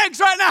get my eggs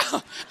right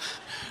now.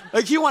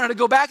 Like, he wanted to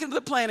go back into the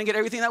plane and get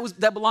everything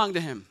that belonged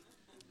to him.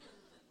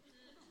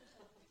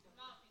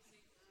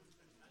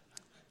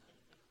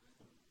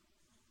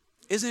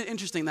 Isn't it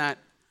interesting that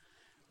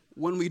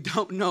when we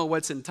don't know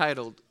what's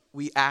entitled,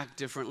 we act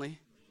differently?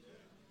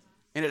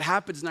 And it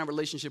happens in our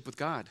relationship with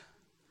God.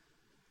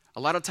 A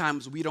lot of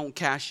times we don't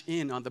cash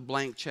in on the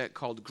blank check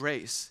called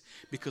grace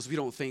because we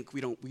don't think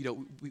we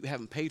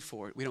haven't paid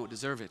for it. We don't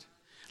deserve it.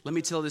 Let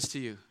me tell this to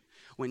you.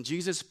 When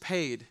Jesus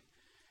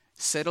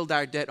settled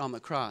our debt on the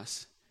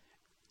cross,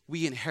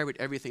 we inherit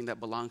everything that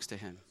belongs to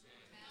him.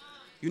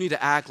 You need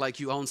to act like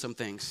you own some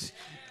things.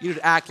 You need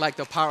to act like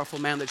the powerful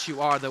man that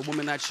you are, the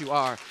woman that you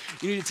are.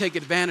 You need to take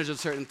advantage of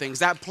certain things.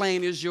 That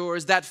plane is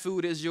yours. That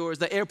food is yours.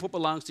 The airport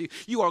belongs to you.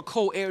 You are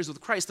co-heirs with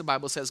Christ, the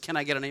Bible says. Can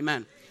I get an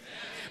amen?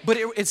 But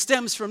it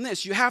stems from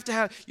this. You have to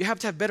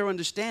have better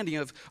understanding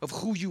of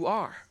who you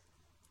are,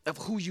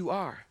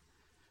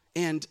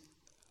 And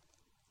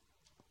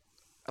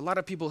a lot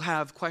of people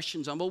have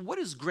questions on, well, what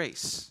is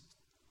grace?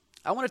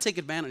 I want to take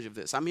advantage of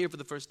this. I'm here for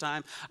the first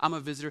time. I'm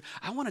a visitor.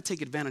 I want to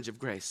take advantage of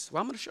grace.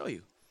 Well, I'm going to show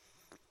you.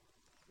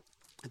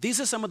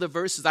 These are some of the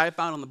verses I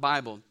found in the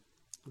Bible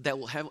that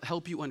will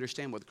help you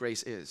understand what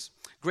grace is.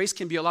 Grace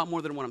can be a lot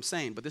more than what I'm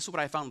saying, but this is what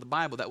I found in the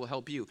Bible that will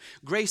help you.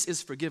 Grace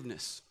is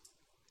forgiveness.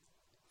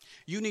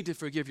 You need to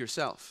forgive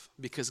yourself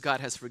because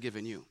God has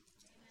forgiven you.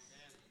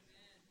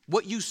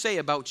 What you say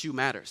about you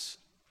matters.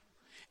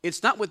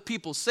 It's not what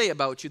people say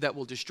about you that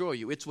will destroy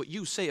you. It's what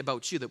you say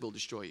about you that will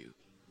destroy you.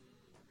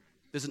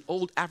 There's an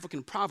old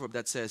African proverb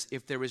that says,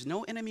 if there is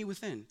no enemy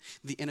within,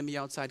 the enemy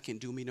outside can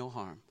do me no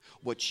harm.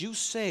 What you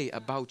say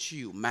about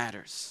you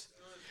matters.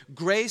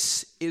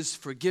 Grace is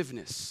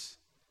forgiveness.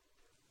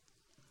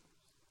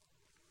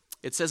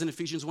 It says in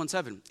Ephesians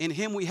 1:7, in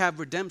him we have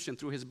redemption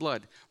through his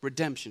blood.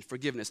 Redemption,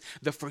 forgiveness.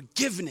 The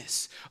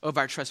forgiveness of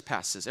our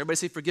trespasses. Everybody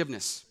say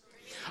forgiveness.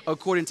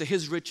 According to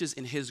his riches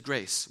in his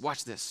grace.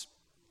 Watch this.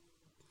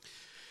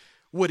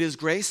 What is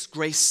grace?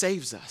 Grace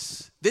saves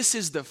us. This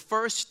is the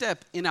first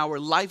step in our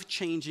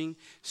life-changing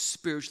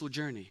spiritual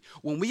journey.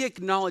 When we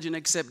acknowledge and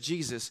accept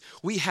Jesus,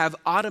 we have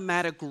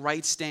automatic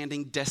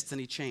right-standing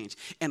destiny change.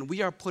 And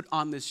we are put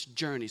on this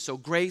journey. So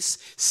grace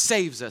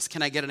saves us.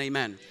 Can I get an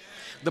amen?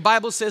 The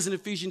Bible says in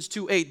Ephesians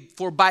 2:8,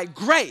 for by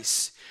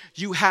grace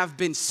you have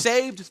been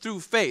saved through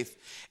faith,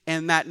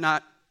 and that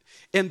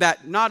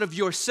not of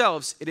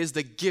yourselves, it is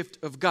the gift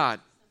of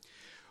God.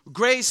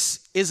 Grace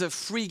is a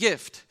free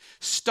gift.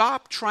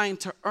 Stop trying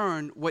to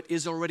earn what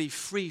is already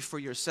free for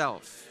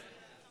yourself.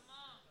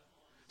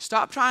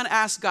 Stop trying to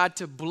ask God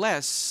to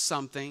bless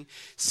something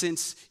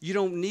since you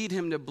don't need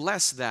him to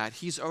bless that.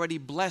 He's already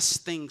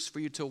blessed things for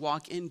you to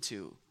walk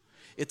into.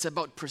 It's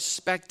about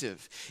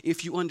perspective.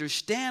 If you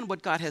understand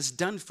what God has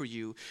done for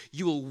you,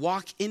 you will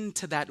walk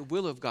into that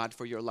will of God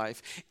for your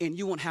life, and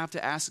you won't have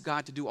to ask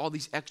God to do all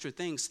these extra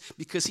things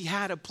because he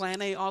had a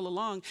plan A all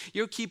along.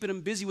 You're keeping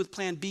him busy with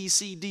plan B,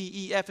 C, D,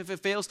 E, F. If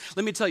it fails,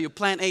 let me tell you,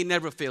 plan A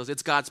never fails.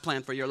 It's God's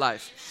plan for your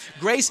life.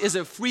 Grace is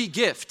a free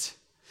gift.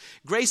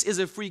 Grace is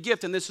a free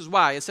gift, and this is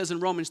why. It says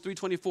in Romans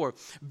 3:24,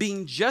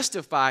 being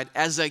justified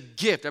as a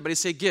gift. Everybody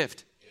say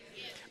gift.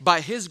 By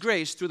his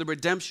grace through the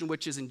redemption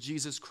which is in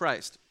Jesus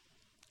Christ.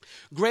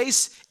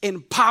 Grace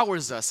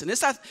empowers us. And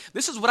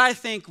this is what I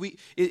think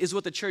is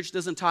what the church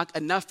doesn't talk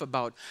enough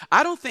about.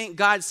 I don't think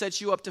God sets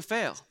you up to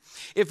fail.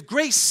 If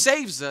grace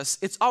saves us,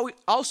 it's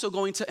also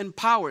going to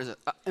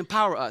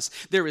empower us.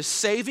 There is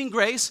saving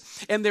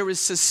grace and there is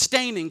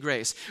sustaining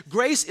grace.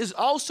 Grace is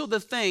also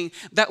the thing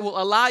that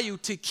will allow you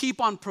to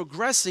keep on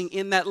progressing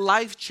in that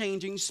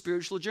life-changing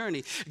spiritual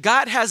journey.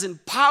 God has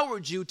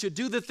empowered you to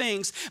do the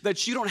things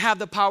that you don't have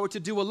the power to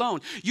do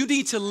alone. You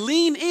need to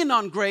lean in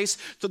on grace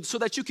so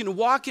that you can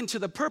walk into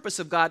the purpose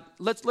of God.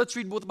 Let's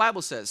read what the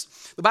Bible says.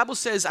 The Bible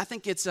says, I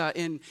think it's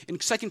in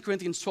 2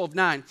 Corinthians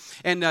 12:9,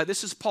 and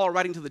this is Paul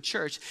writing to the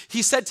church.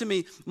 He said to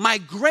me, my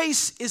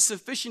grace is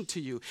sufficient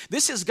to you.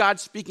 This is God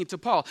speaking to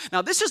Paul.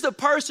 Now, this is the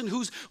person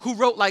who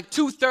wrote like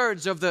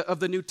 2/3 of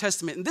the New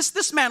Testament. And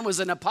this man was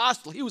an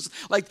apostle. He was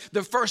like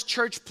the first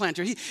church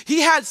planter.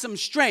 He had some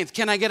strength.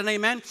 Can I get an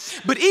amen?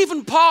 But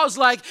even Paul's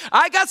like,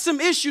 I got some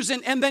issues.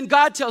 And then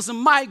God tells him,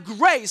 my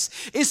grace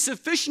is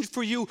sufficient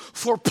for you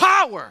for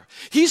power.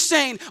 He's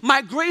saying,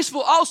 my grace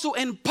will also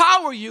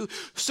empower you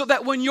so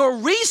that when your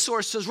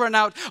resources run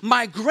out,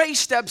 my grace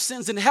steps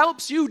in and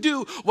helps you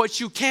do what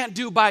you can't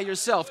do by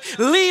yourself.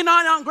 Lean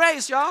on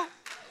grace, y'all.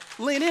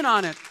 Lean in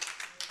on it.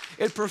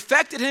 It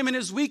perfected him in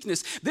his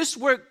weakness. This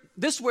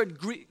word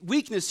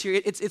weakness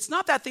here, it's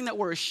not that thing that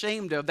we're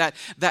ashamed of, that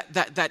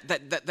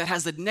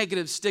has a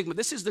negative stigma.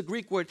 This is the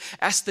Greek word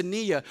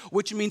asthenia,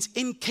 which means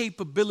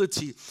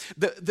incapability.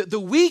 The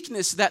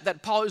weakness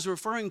that Paul is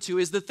referring to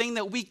is the thing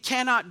that we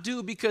cannot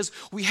do because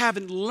we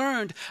haven't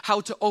learned how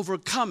to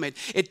overcome it.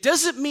 It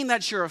doesn't mean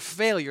that you're a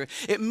failure.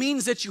 It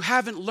means that you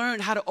haven't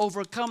learned how to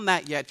overcome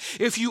that yet.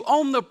 If you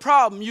own the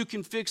problem, you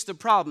can fix the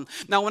problem.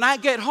 Now, when I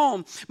get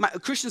home,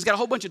 Christian's got a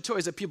whole bunch of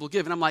toys that people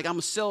give, and I'm like, I'm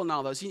selling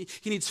all those. He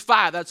needs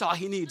 5. That's all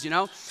he needs,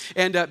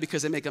 and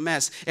because they make a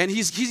mess. And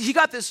he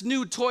got this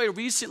new toy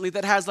recently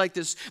that has like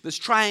this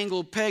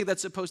triangle peg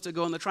that's supposed to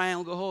go in the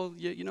triangle hole.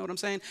 You know what I'm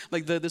saying?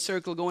 Like the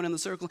circle going in the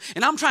circle.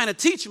 And I'm trying to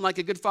teach him like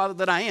a good father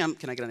that I am.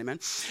 Can I get an amen?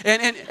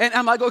 And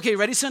I'm like, okay,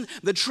 ready, son?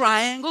 The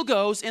triangle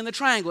goes in the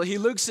triangle. He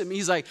looks at me.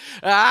 He's like,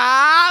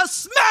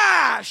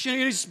 smash! And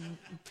he just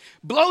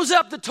blows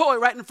up the toy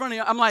right in front of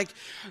you. I'm like,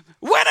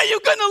 when are you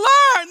going to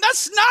learn?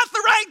 That's not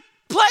the right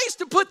place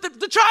to put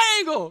the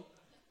triangle.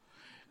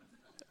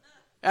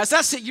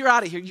 That's it. You're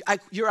out of here.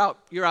 You're out.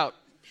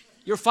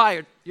 You're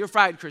fired. You're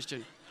fired,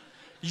 Christian.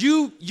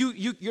 You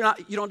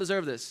don't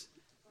deserve this.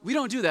 We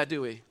don't do that,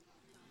 do we?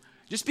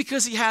 Just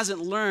because he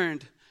hasn't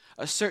learned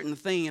a certain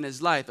thing in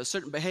his life, a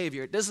certain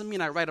behavior, it doesn't mean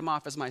I write him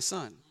off as my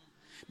son.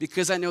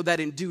 Because I know that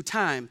in due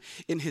time,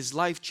 in his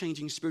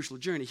life-changing spiritual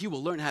journey, he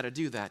will learn how to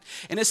do that.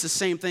 And it's the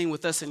same thing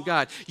with us and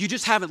God. You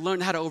just haven't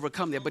learned how to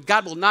overcome that. But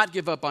God will not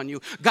give up on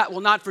you. God will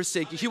not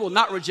forsake you. He will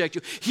not reject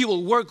you. He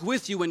will work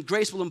with you, and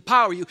grace will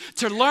empower you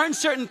to learn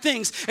certain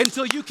things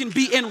until you can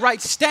be in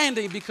right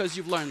standing because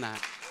you've learned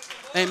that.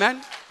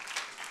 Amen?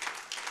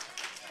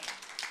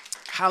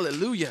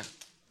 Hallelujah.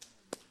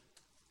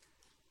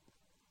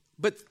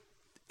 But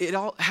it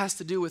all has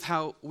to do with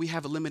how we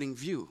have a limiting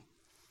view.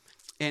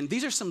 And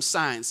these are some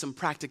signs, some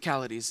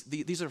practicalities.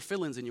 These are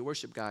fill-ins in your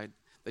worship guide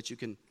that you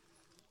can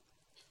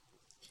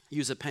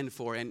use a pen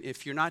for. And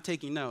if you're not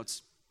taking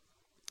notes,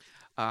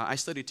 I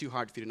studied too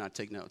hard for you to not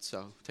take notes,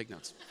 so take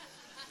notes.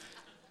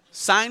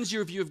 Signs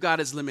your view of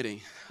God is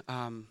limiting.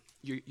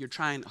 You're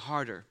trying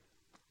harder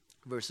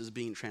versus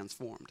being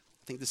transformed.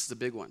 I think this is a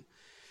big one.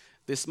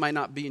 This might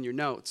not be in your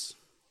notes,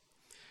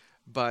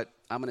 but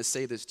I'm going to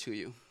say this to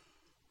you.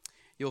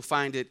 You'll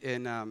find it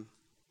in,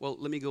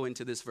 let me go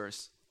into this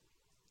verse.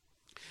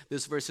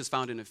 This verse is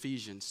found in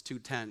Ephesians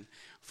 2:10.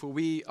 For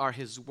we are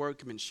his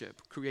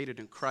workmanship, created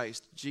in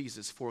Christ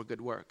Jesus for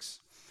good works.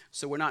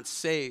 So we're not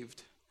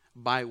saved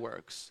by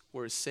works.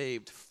 We're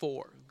saved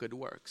for good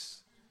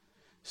works.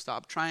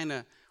 Stop trying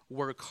to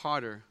work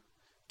harder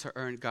to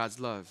earn God's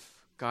love.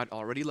 God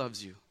already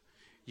loves you.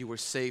 You were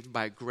saved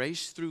by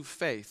grace through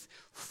faith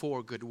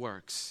for good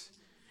works.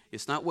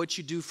 It's not what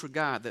you do for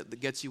God that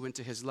gets you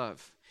into his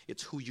love.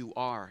 It's who you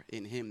are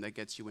in him that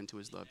gets you into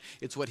his love.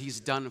 It's what he's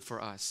done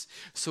for us.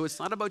 So it's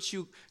not about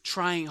you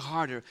trying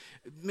harder.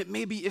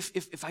 Maybe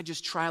if I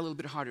just try a little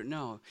bit harder.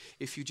 No.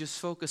 If you just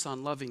focus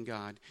on loving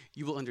God,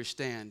 you will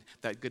understand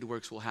that good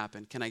works will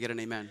happen. Can I get an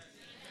amen?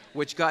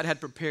 Which God had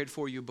prepared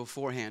for you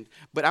beforehand.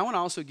 But I want to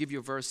also give you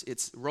a verse.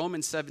 It's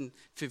Romans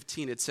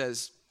 7:15. It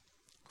says,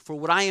 for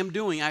what I am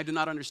doing, I do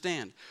not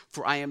understand.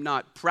 For I am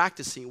not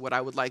practicing what I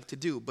would like to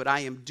do, but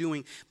I am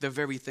doing the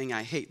very thing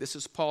I hate. This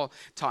is Paul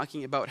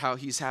talking about how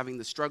he's having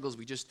the struggles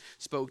we just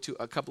spoke to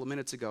a couple of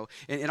minutes ago.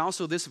 And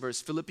also this verse,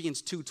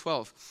 Philippians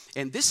 2:12.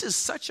 And this is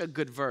such a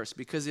good verse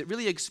because it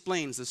really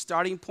explains the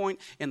starting point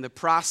and the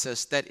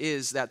process that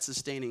is that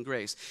sustaining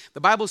grace. The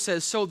Bible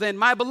says, so then,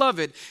 my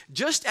beloved,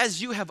 just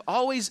as you have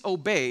always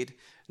obeyed,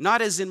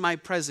 not as in my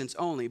presence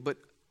only, but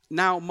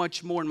now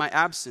much more in my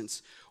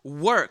absence,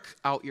 work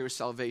out your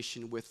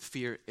salvation with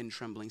fear and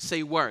trembling.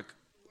 Say work.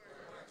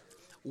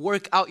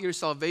 Work out your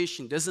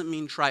salvation doesn't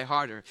mean try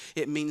harder.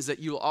 It means that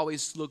you'll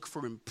always look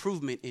for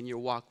improvement in your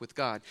walk with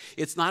God.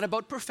 It's not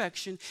about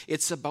perfection.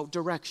 It's about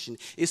direction.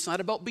 It's not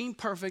about being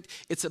perfect.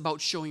 It's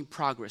about showing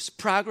progress.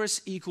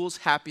 Progress equals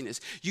happiness.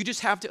 You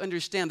just have to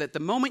understand that the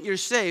moment you're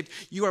saved,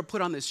 you are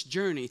put on this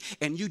journey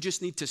and you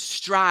just need to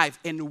strive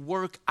and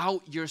work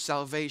out your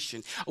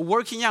salvation.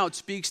 Working out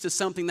speaks to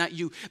something that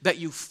you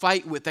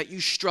fight with, that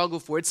you struggle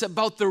for. It's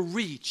about the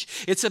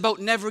reach. It's about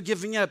never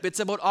giving up. It's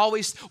about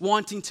always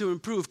wanting to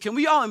improve. Can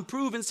we all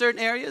improve in certain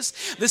areas?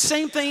 The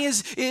same thing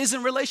is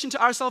in relation to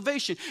our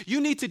salvation.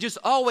 You need to just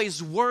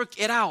always work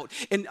it out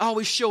and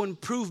always show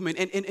improvement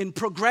and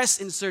progress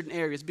in certain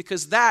areas,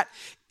 because that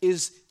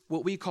is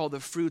what we call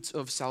the fruits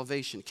of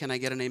salvation. Can I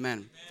get an amen?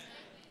 Amen.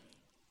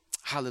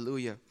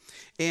 Hallelujah.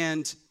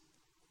 And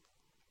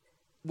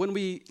when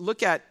we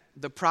look at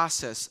the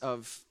process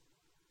of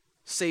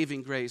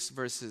saving grace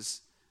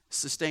versus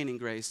sustaining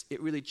grace,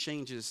 it really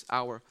changes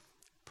our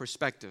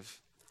perspective.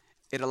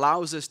 It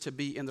allows us to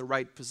be in the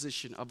right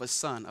position of a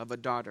son, of a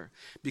daughter,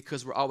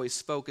 because we're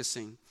always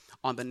focusing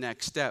on the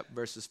next step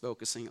versus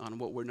focusing on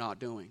what we're not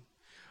doing,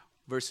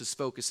 versus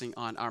focusing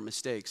on our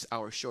mistakes,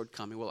 our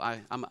shortcoming. Well,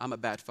 I'm a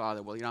bad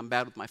father. Well, I'm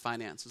bad with my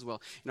finances.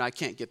 Well, I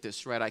can't get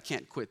this right. I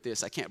can't quit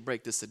this. I can't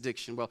break this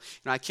addiction. Well,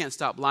 I can't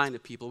stop lying to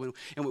people.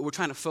 And we're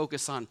trying to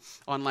focus on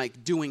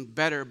like doing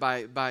better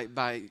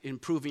by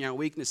improving our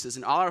weaknesses.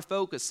 And all our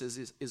focus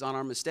is on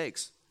our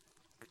mistakes.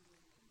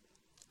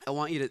 I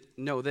want you to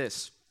know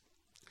this.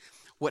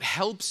 What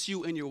helps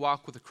you in your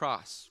walk with the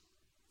cross,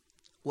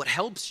 what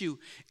helps you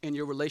in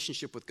your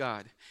relationship with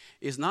God,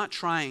 is not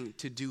trying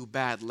to do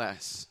bad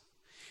less.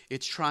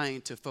 It's trying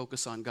to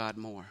focus on God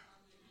more.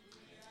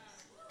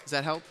 Does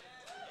that help?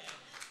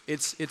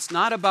 It's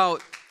not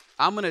about,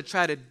 I'm going to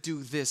try to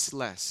do this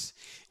less.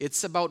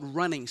 It's about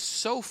running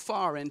so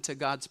far into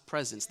God's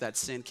presence that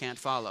sin can't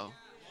follow.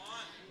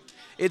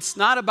 It's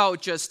not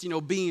about just,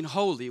 being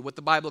holy, what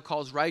the Bible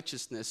calls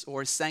righteousness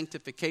or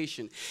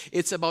sanctification.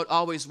 It's about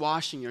always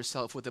washing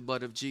yourself with the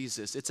blood of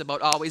Jesus. It's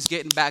about always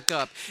getting back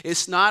up.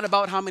 It's not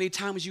about how many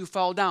times you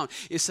fall down.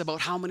 It's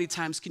about how many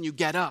times can you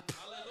get up.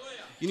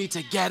 Hallelujah. You need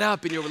to get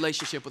up in your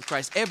relationship with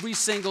Christ every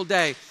single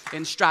day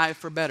and strive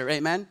for better.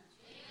 Amen?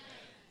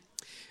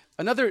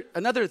 Amen.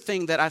 Another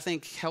thing that I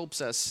think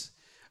helps us,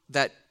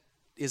 that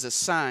is a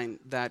sign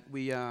that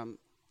we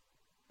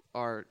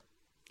are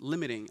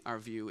limiting our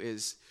view,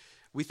 is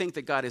we think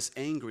that God is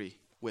angry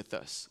with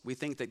us. We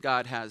think that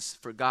God has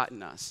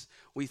forgotten us.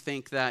 We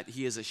think that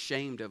he is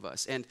ashamed of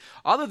us. And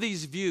all of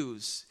these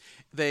views,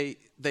 they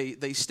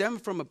stem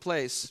from a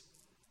place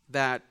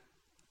that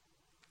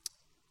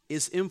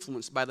is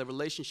influenced by the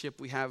relationship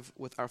we have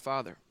with our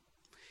Father.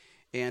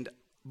 And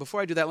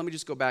before I do that, let me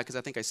just go back, because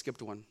I think I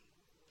skipped one.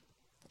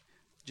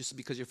 Just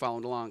because you're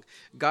following along.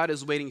 God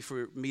is waiting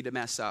for me to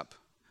mess up.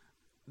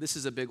 This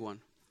is a big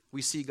one.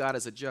 We see God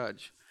as a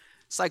judge.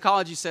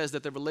 Psychology says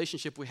that the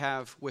relationship we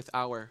have with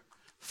our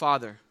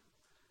Father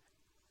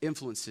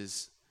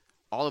influences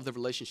all of the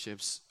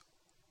relationships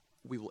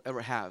we will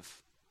ever have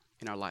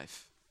in our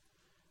life.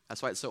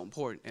 That's why it's so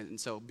important. And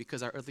so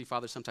because our earthly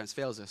father sometimes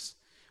fails us,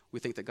 we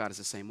think that God is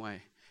the same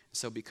way.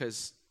 So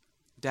because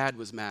Dad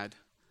was mad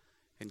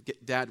and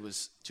Dad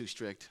was too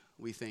strict,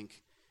 we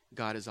think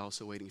God is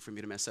also waiting for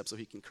me to mess up so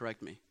he can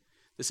correct me.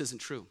 This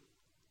isn't true.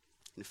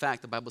 In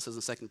fact, the Bible says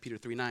in 2 Peter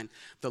 3:9,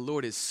 the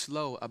Lord is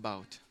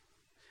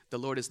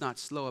not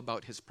slow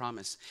about his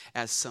promise,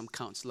 as some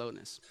count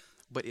slowness,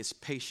 but is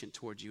patient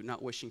toward you,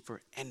 not wishing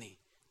for any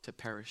to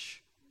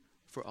perish,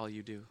 for all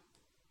you do,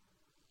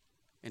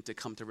 and to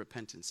come to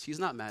repentance. He's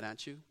not mad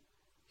at you.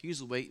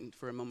 He's waiting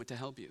for a moment to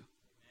help you.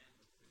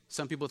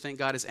 Some people think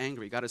God is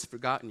angry. God has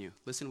forgotten you.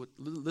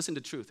 Listen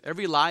to truth.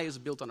 Every lie is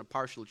built on a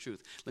partial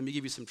truth. Let me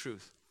give you some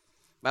truth.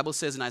 The Bible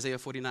says in Isaiah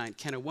 49,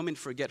 can a woman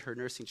forget her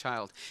nursing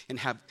child and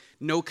have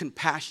no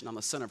compassion on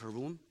the son of her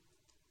womb?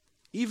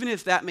 Even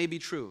if that may be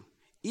true,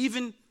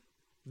 even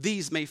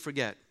these may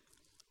forget,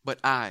 but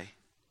I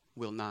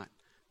will not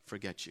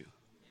forget you.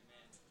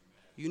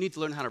 You need to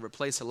learn how to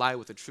replace a lie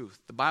with the truth.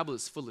 The Bible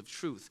is full of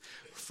truth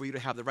for you to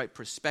have the right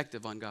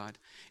perspective on God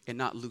and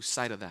not lose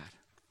sight of that.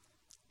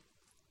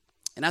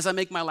 And as I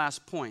make my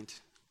last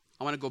point,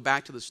 I want to go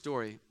back to the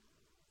story.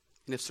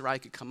 And if Sarai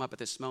could come up at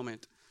this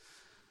moment,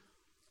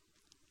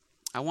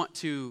 I want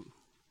to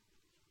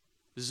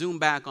zoom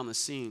back on the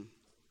scene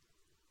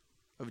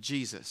of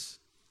Jesus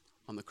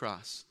on the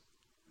cross.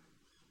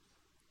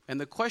 And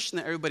the question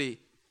that everybody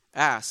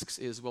asks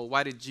is, well,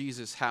 why did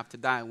Jesus have to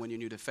die when you're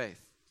new to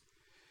faith?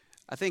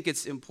 I think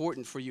it's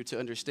important for you to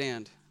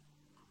understand,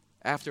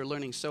 after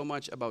learning so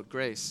much about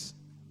grace,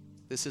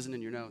 this isn't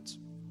in your notes,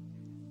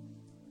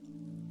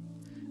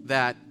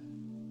 that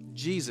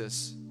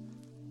Jesus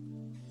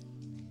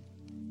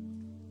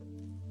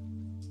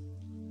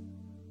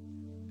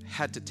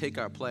had to take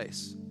our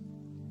place.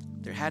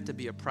 There had to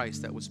be a price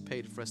that was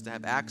paid for us to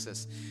have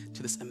access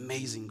to this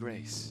amazing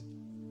grace.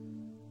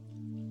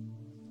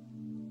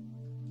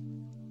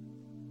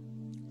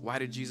 Why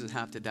did Jesus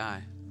have to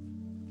die?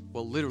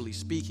 Well, literally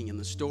speaking in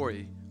the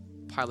story,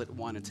 Pilate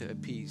wanted to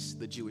appease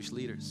the Jewish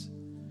leaders.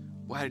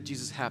 Why did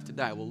Jesus have to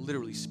die? Well,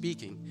 literally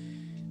speaking,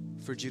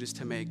 for Judas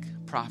to make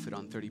profit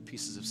on 30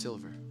 pieces of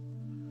silver.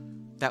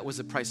 That was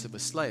the price of a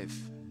slave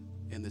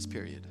in this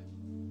period.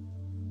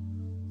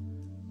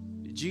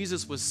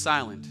 Jesus was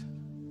silent,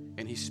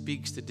 and he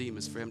speaks to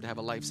Demas for him to have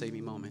a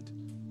life-saving moment.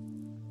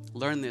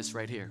 Learn this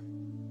right here.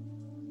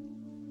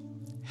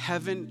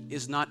 Heaven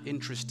is not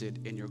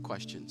interested in your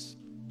questions.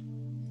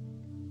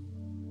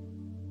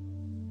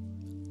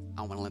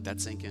 I want to let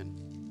that sink in.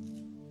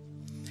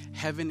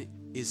 Heaven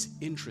is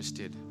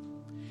interested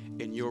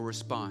in your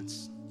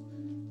response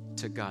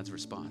to God's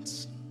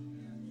response.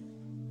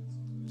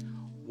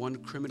 One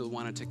criminal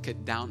wanted to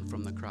get down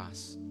from the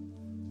cross.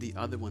 The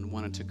other one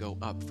wanted to go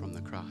up from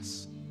the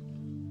cross.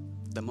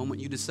 The moment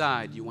you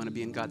decide you want to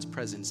be in God's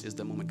presence is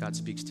the moment God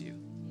speaks to you.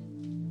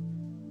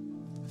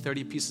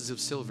 30 pieces of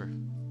silver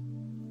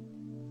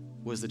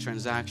was the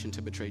transaction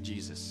to betray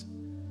Jesus.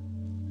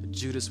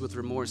 Judas, with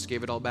remorse,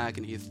 gave it all back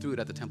and he threw it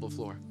at the temple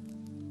floor.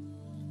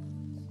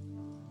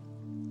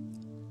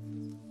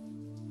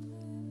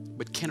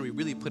 But can we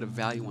really put a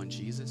value on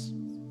Jesus?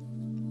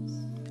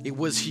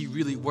 Was he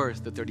really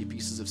worth the 30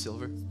 pieces of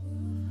silver?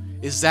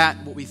 Is that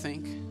what we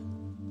think?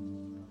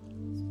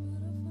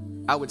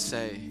 I would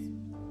say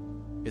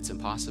it's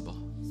impossible.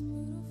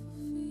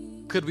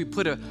 Could we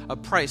put a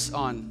price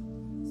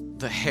on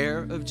the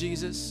hair of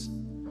Jesus?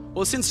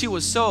 Well, since he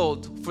was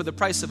sold for the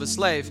price of a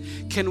slave,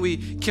 can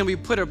we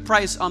put a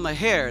price on the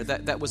hair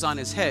that was on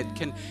his head?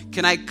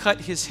 Can I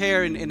cut his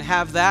hair and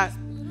have that?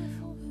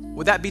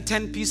 Would that be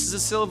 10 pieces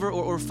of silver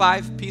or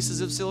 5 pieces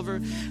of silver?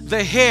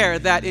 The hair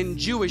that in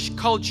Jewish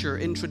culture,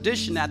 in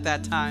tradition at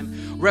that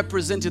time,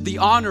 represented the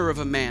honor of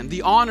a man,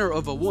 the honor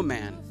of a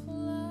woman.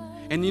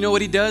 And you know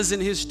what he does in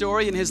his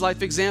story, in his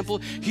life example?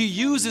 He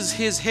uses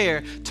his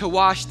hair to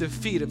wash the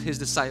feet of his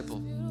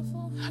disciple.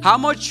 How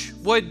much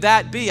would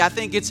that be? I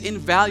think it's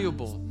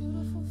invaluable.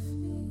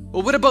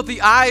 Well, what about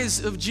the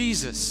eyes of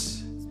Jesus?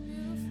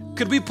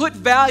 Could we put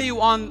value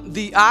on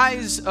the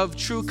eyes of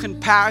true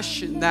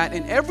compassion, that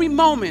in every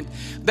moment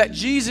that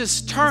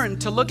Jesus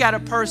turned to look at a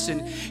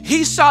person,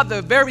 he saw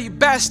the very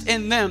best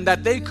in them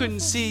that they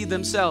couldn't see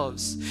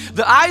themselves?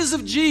 The eyes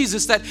of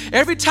Jesus, that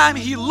every time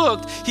he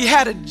looked, he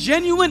had a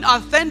genuine,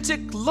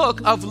 authentic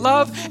look of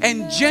love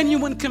and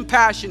genuine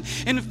compassion.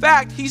 In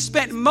fact, he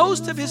spent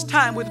most of his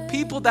time with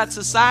people that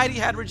society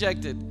had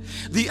rejected.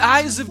 The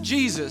eyes of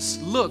Jesus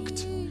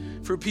looked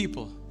for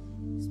people.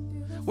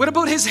 What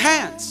about his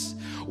hands?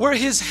 Were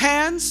his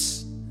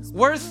hands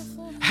worth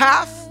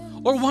half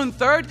or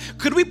 1/3?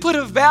 Could we put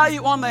a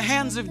value on the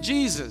hands of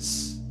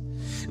Jesus?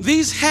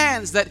 These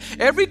hands that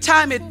every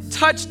time it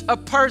touched a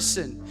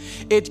person,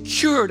 it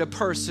cured a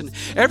person.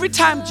 Every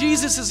time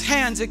Jesus'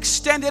 hands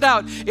extended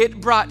out, it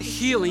brought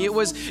healing. It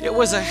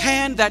was a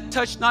hand that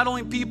touched not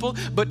only people,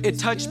 but it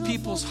touched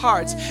people's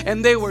hearts.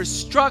 And they were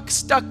stuck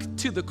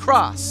to the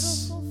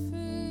cross.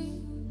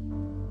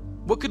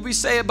 What could we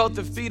say about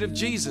the feet of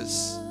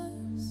Jesus?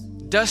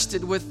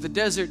 Dusted with the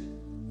desert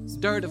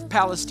dirt of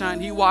Palestine.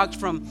 He walked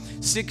from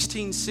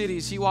 16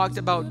 cities. He walked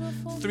about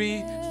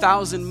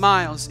 3,000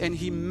 miles, and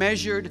he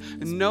measured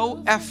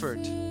no effort.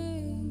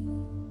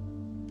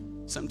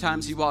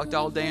 Sometimes he walked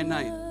all day and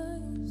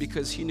night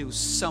because he knew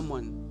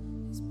someone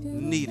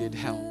needed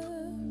help.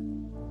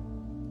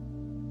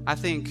 I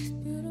think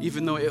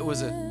even though it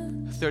was a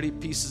 30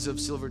 pieces of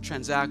silver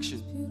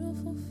transaction,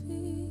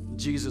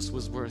 Jesus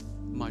was worth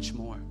much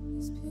more.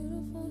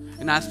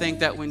 And I think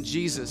that when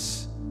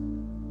Jesus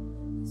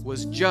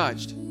was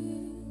judged,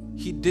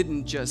 he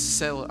didn't just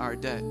settle our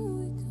debt.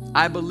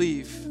 I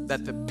believe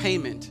that the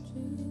payment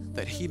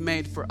that he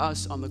made for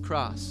us on the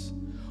cross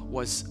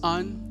was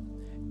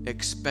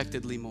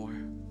expectedly more.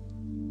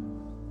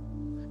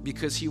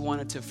 Because he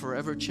wanted to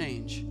forever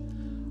change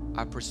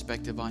our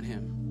perspective on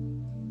him.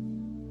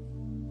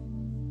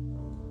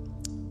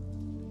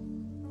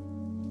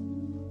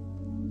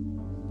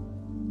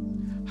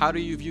 How do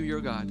you view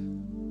your God?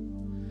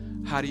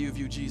 How do you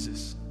view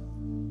Jesus?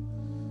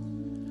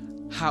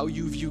 How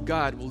you view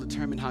God will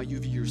determine how you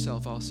view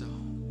yourself also.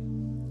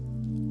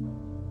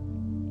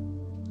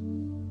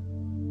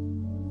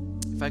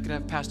 If I could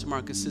have Pastor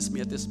Mark assist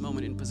me at this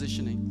moment in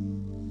positioning.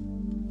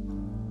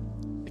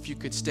 If you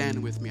could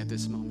stand with me at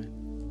this moment.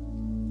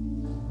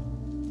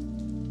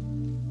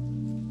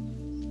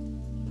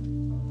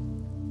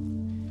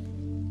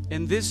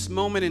 In this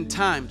moment in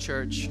time,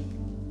 church,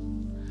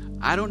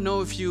 I don't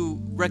know if you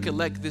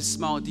recollect this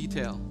small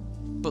detail,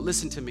 but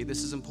listen to me,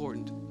 this is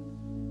important.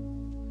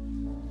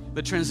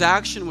 The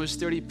transaction was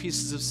 30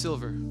 pieces of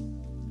silver.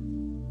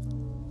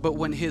 But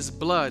when his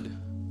blood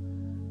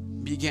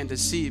began to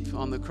seep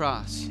on the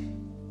cross,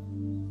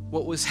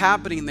 what was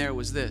happening there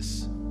was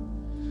this.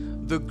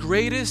 The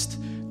greatest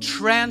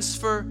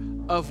transfer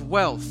of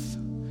wealth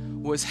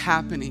was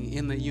happening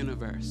in the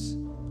universe.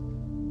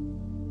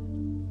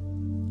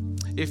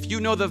 If you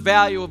know the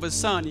value of a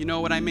son, you know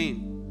what I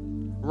mean.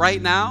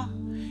 Right now,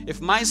 if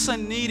my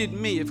son needed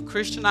me, if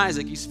Christian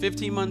Isaac, he's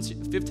 15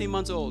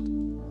 months old,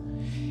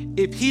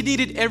 if he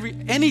needed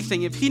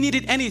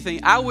anything,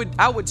 I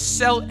would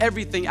sell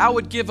everything. I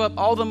would give up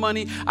all the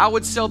money. I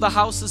would sell the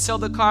houses, sell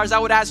the cars. I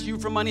would ask you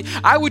for money.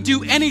 I would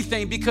do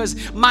anything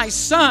because my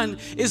son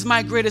is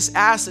my greatest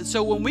asset.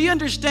 So when we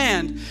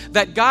understand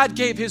that God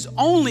gave his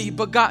only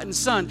begotten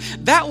son,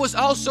 that was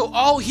also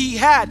all he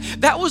had.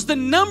 That was the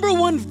number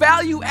one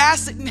value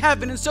asset in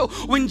heaven. And so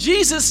when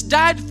Jesus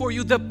died for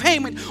you, the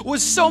payment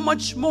was so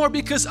much more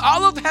because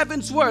all of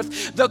heaven's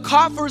worth, the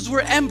coffers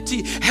were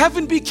empty.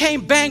 Heaven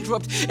became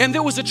bankrupt. And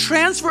there was a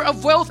transfer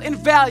of wealth and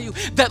value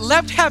that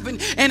left heaven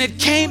and it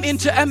came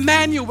into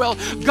Emmanuel,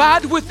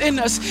 God within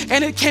us,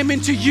 and it came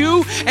into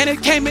you and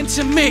it came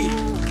into me.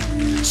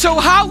 So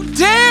how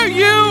dare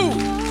you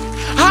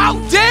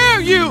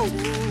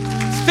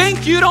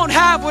think you don't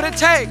have what it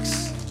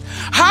takes?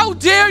 How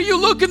dare you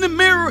look in the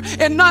mirror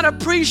and not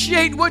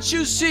appreciate what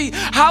you see?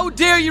 How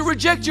dare you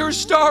reject your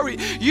story?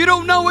 You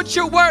don't know what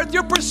you're worth.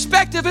 Your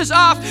perspective is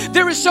off.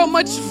 There is so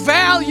much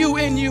value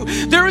in you.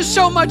 There is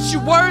so much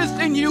worth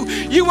in you.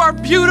 You are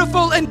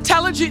beautiful,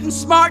 intelligent, and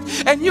smart,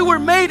 and you were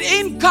made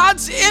in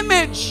God's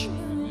image.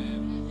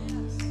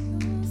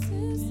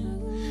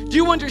 Do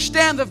you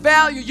understand the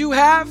value you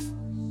have?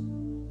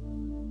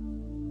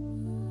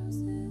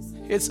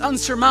 It's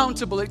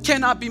unsurmountable. It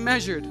cannot be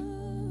measured.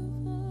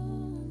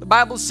 The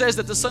Bible says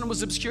that the sun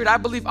was obscured. I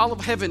believe all of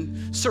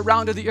heaven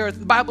surrounded the earth.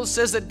 The Bible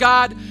says that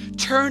God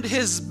turned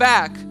his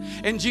back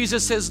and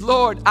Jesus says,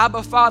 Lord,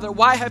 Abba, Father,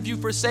 why have you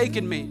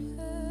forsaken me?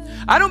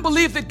 I don't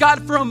believe that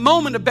God for a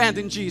moment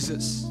abandoned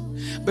Jesus.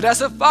 But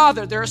as a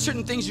father, there are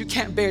certain things you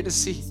can't bear to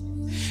see.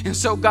 And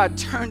so God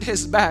turned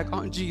his back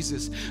on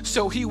Jesus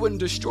so he wouldn't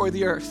destroy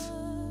the earth.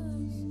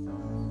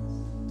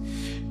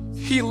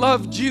 He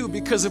loved you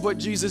because of what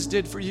Jesus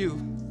did for you.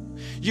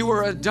 You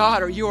are a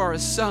daughter, you are a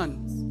son.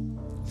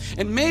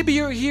 And maybe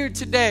you're here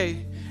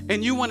today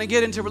and you want to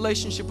get into a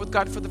relationship with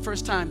God for the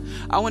first time.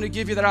 I want to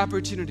give you that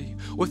opportunity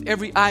with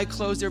every eye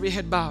closed, every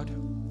head bowed.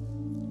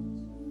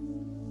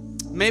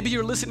 Maybe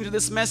you're listening to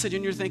this message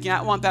and you're thinking,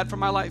 I want that for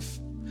my life.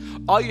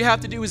 All you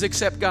have to do is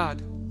accept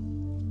God.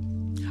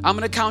 I'm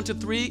going to count to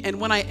 3, and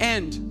when I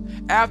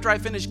end, after I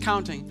finish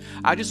counting,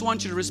 I just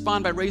want you to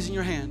respond by raising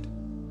your hand.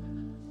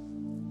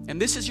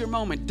 And this is your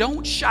moment.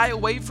 Don't shy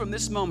away from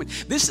this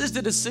moment. This is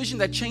the decision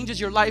that changes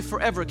your life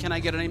forever. Can I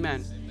get an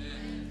amen?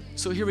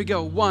 So here we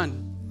go.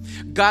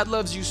 1, God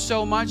loves you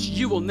so much,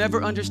 you will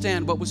never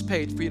understand what was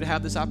paid for you to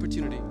have this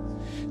opportunity.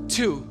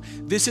 2,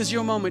 this is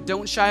your moment.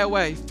 Don't shy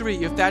away.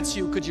 3, if that's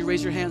you, could you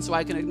raise your hand so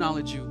I can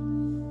acknowledge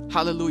you?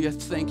 Hallelujah.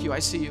 Thank you. I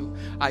see you.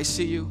 I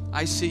see you.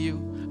 I see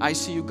you. I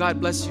see you. God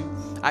bless you.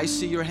 I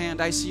see your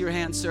hand. I see your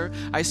hand, sir.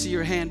 I see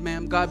your hand,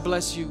 ma'am. God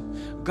bless you.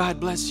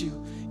 God bless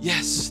you.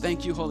 Yes.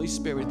 Thank you, Holy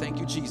Spirit. Thank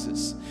you,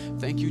 Jesus.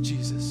 Thank you,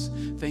 Jesus.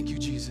 Thank you,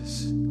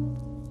 Jesus.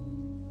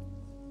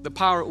 The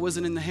power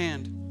wasn't in the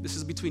hand. This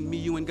is between me,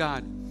 you, and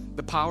God.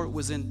 The power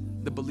was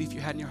in the belief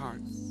you had in your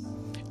heart.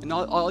 And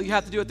all you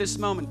have to do at this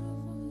moment,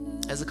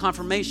 as a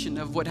confirmation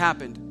of what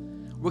happened,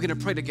 we're going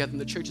to pray together, and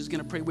the church is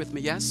going to pray with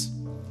me, yes?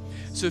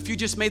 So if you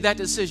just made that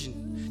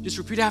decision, just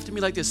repeat after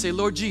me like this. Say,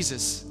 Lord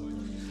Jesus,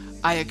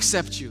 I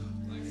accept you.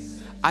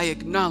 I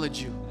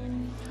acknowledge you.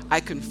 I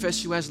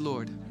confess you as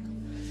Lord.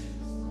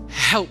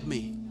 Help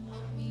me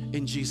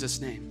in Jesus'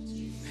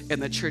 name.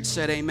 And the church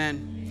said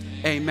amen,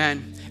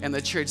 amen. And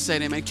the church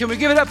said amen. Can we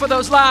give it up for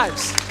those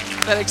lives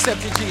that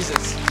accepted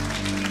Jesus?